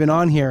 because we've been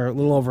on here a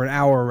little over an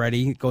hour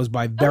already, it goes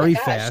by very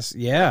fast.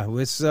 Yeah,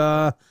 it's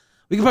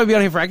we could probably be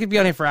on here I could be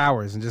on here for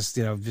hours and just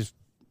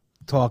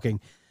talking.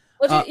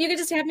 Well, you could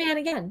just have me on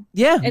again.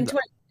 Yeah, in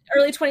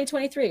early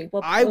 2023.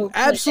 We'll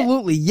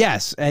absolutely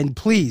yes, and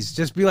please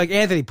just be like,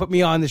 Anthony, put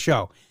me on the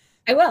show.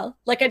 I will,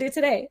 like I did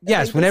today.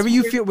 Yes, whenever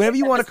you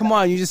want to come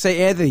on, you just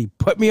say, Anthony,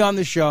 put me on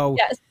the show.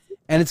 Yes,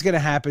 and it's gonna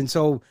happen.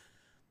 So.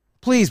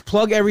 Please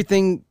plug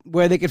everything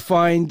where they could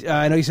find.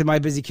 I know you said My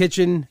Busy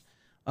Kitchen.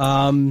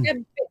 Yeah,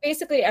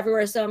 basically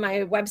everywhere. So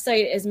my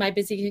website is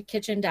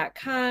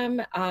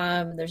mybusykitchen.com.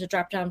 There's a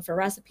drop down for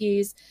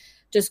recipes.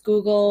 Just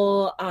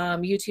Google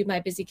YouTube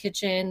My Busy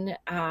Kitchen,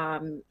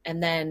 and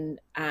then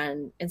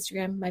on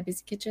Instagram My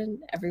Busy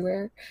Kitchen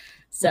everywhere.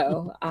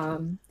 So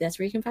that's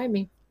where you can find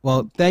me.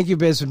 Well, thank you,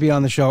 Biz, for being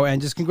on the show,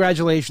 and just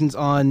congratulations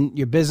on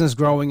your business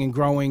growing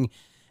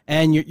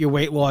and your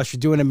weight loss. You're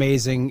doing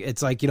amazing.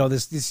 It's like,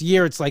 this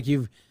year, it's like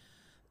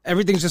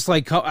everything's just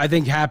like, I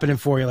think, happening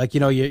for you. Like,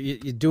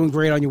 you're doing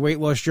great on your weight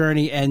loss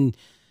journey, and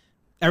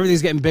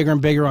everything's getting bigger and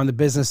bigger on the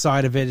business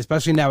side of it,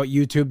 especially now at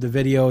YouTube, the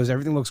videos,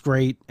 everything looks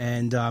great.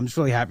 And I'm just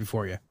really happy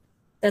for you.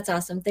 That's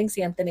awesome. Thanks,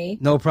 Anthony.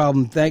 No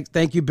problem.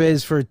 Thank you,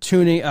 Biz, for for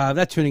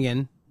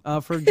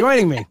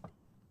joining me.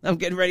 I'm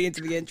getting ready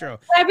into the intro.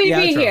 Happy to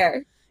be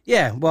here.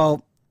 Yeah.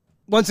 Well,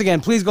 once again,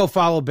 please go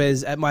follow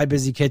Biz at My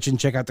Busy Kitchen.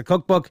 Check out the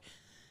cookbook.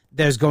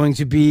 There's going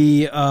to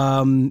be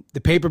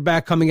the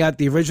paperback coming out.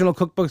 The original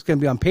cookbook's going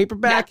to be on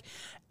paperback. Yeah.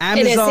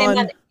 Amazon.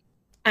 It is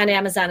on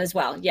Amazon as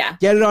well. Yeah.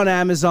 Get it on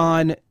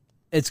Amazon.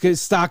 It's good.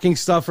 Stocking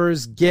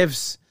stuffers,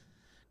 gifts,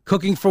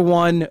 cooking for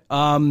one.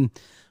 We're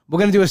going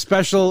to do a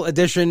special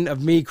edition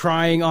of me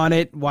crying on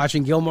it,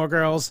 watching Gilmore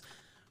Girls,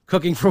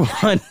 cooking for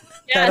one.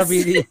 Yes.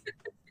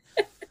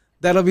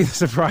 That'll be the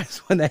surprise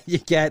one that you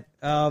get.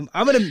 I'm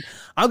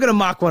gonna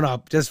mock one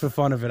up just for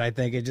fun of it. I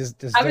think it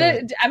just. I'm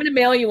gonna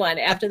mail you one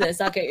after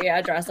this. I'll get your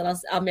address and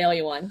I'll mail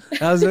you one.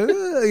 I was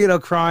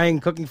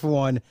crying, cooking for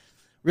one.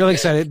 Really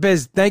excited,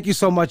 Biz. Thank you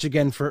so much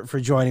again for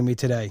joining me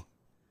today.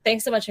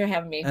 Thanks so much for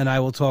having me. And I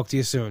will talk to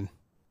you soon.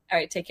 All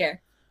right, take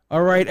care.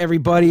 All right,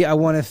 everybody. I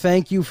want to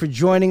thank you for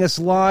joining us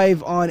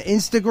live on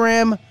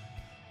Instagram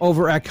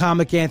over at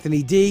Comic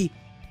Anthony D.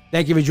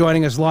 Thank you for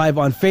joining us live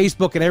on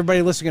Facebook and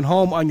everybody listening at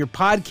home on your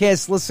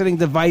podcast listening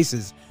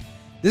devices.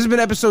 This has been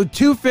episode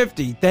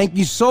 250. Thank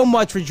you so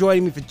much for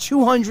joining me for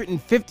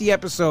 250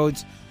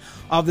 episodes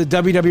of the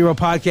WWRO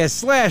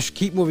podcast /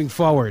 Keep Moving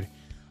Forward.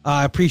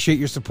 I appreciate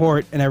your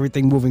support and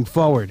everything moving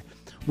forward.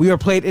 We are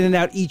played in and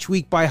out each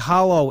week by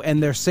Hollow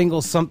and their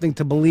single Something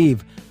to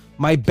Believe.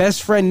 My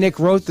best friend Nick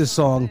wrote this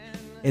song.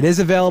 It is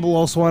available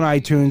also on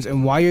iTunes.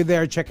 And while you're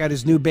there, check out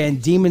his new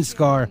band, Demon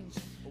Scar.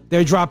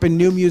 They're dropping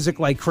new music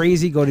like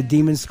crazy. Go to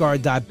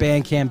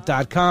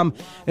demonscar.bandcamp.com.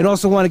 And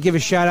also want to give a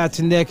shout out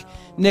to Nick.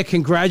 Nick,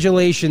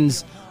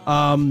 congratulations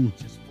for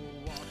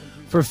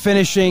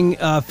finishing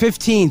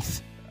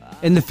 15th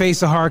in the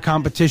Face of Horror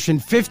competition.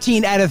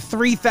 15 out of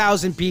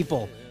 3,000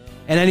 people.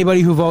 And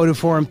anybody who voted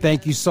for him,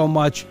 thank you so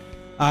much.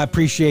 I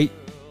appreciate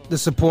the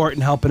support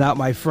and helping out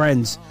my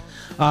friends.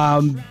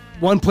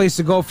 one place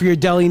to go for your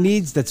deli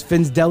needs. That's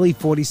Finn's Deli,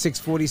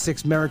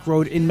 4646 Merrick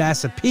Road in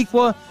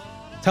Massapequa.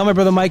 Tell my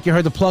brother Mike you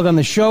heard the plug on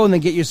the show, and then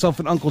get yourself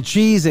an Uncle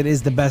Cheese. It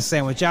is the best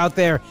sandwich out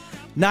there.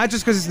 Not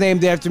just because it's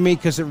named after me,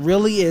 because it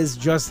really is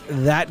just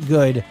that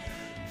good.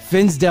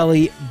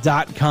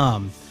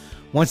 FinnsDeli.com.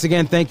 Once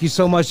again, thank you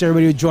so much to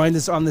everybody who joined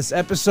us on this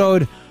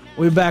episode.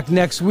 We'll be back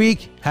next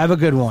week. Have a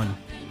good one.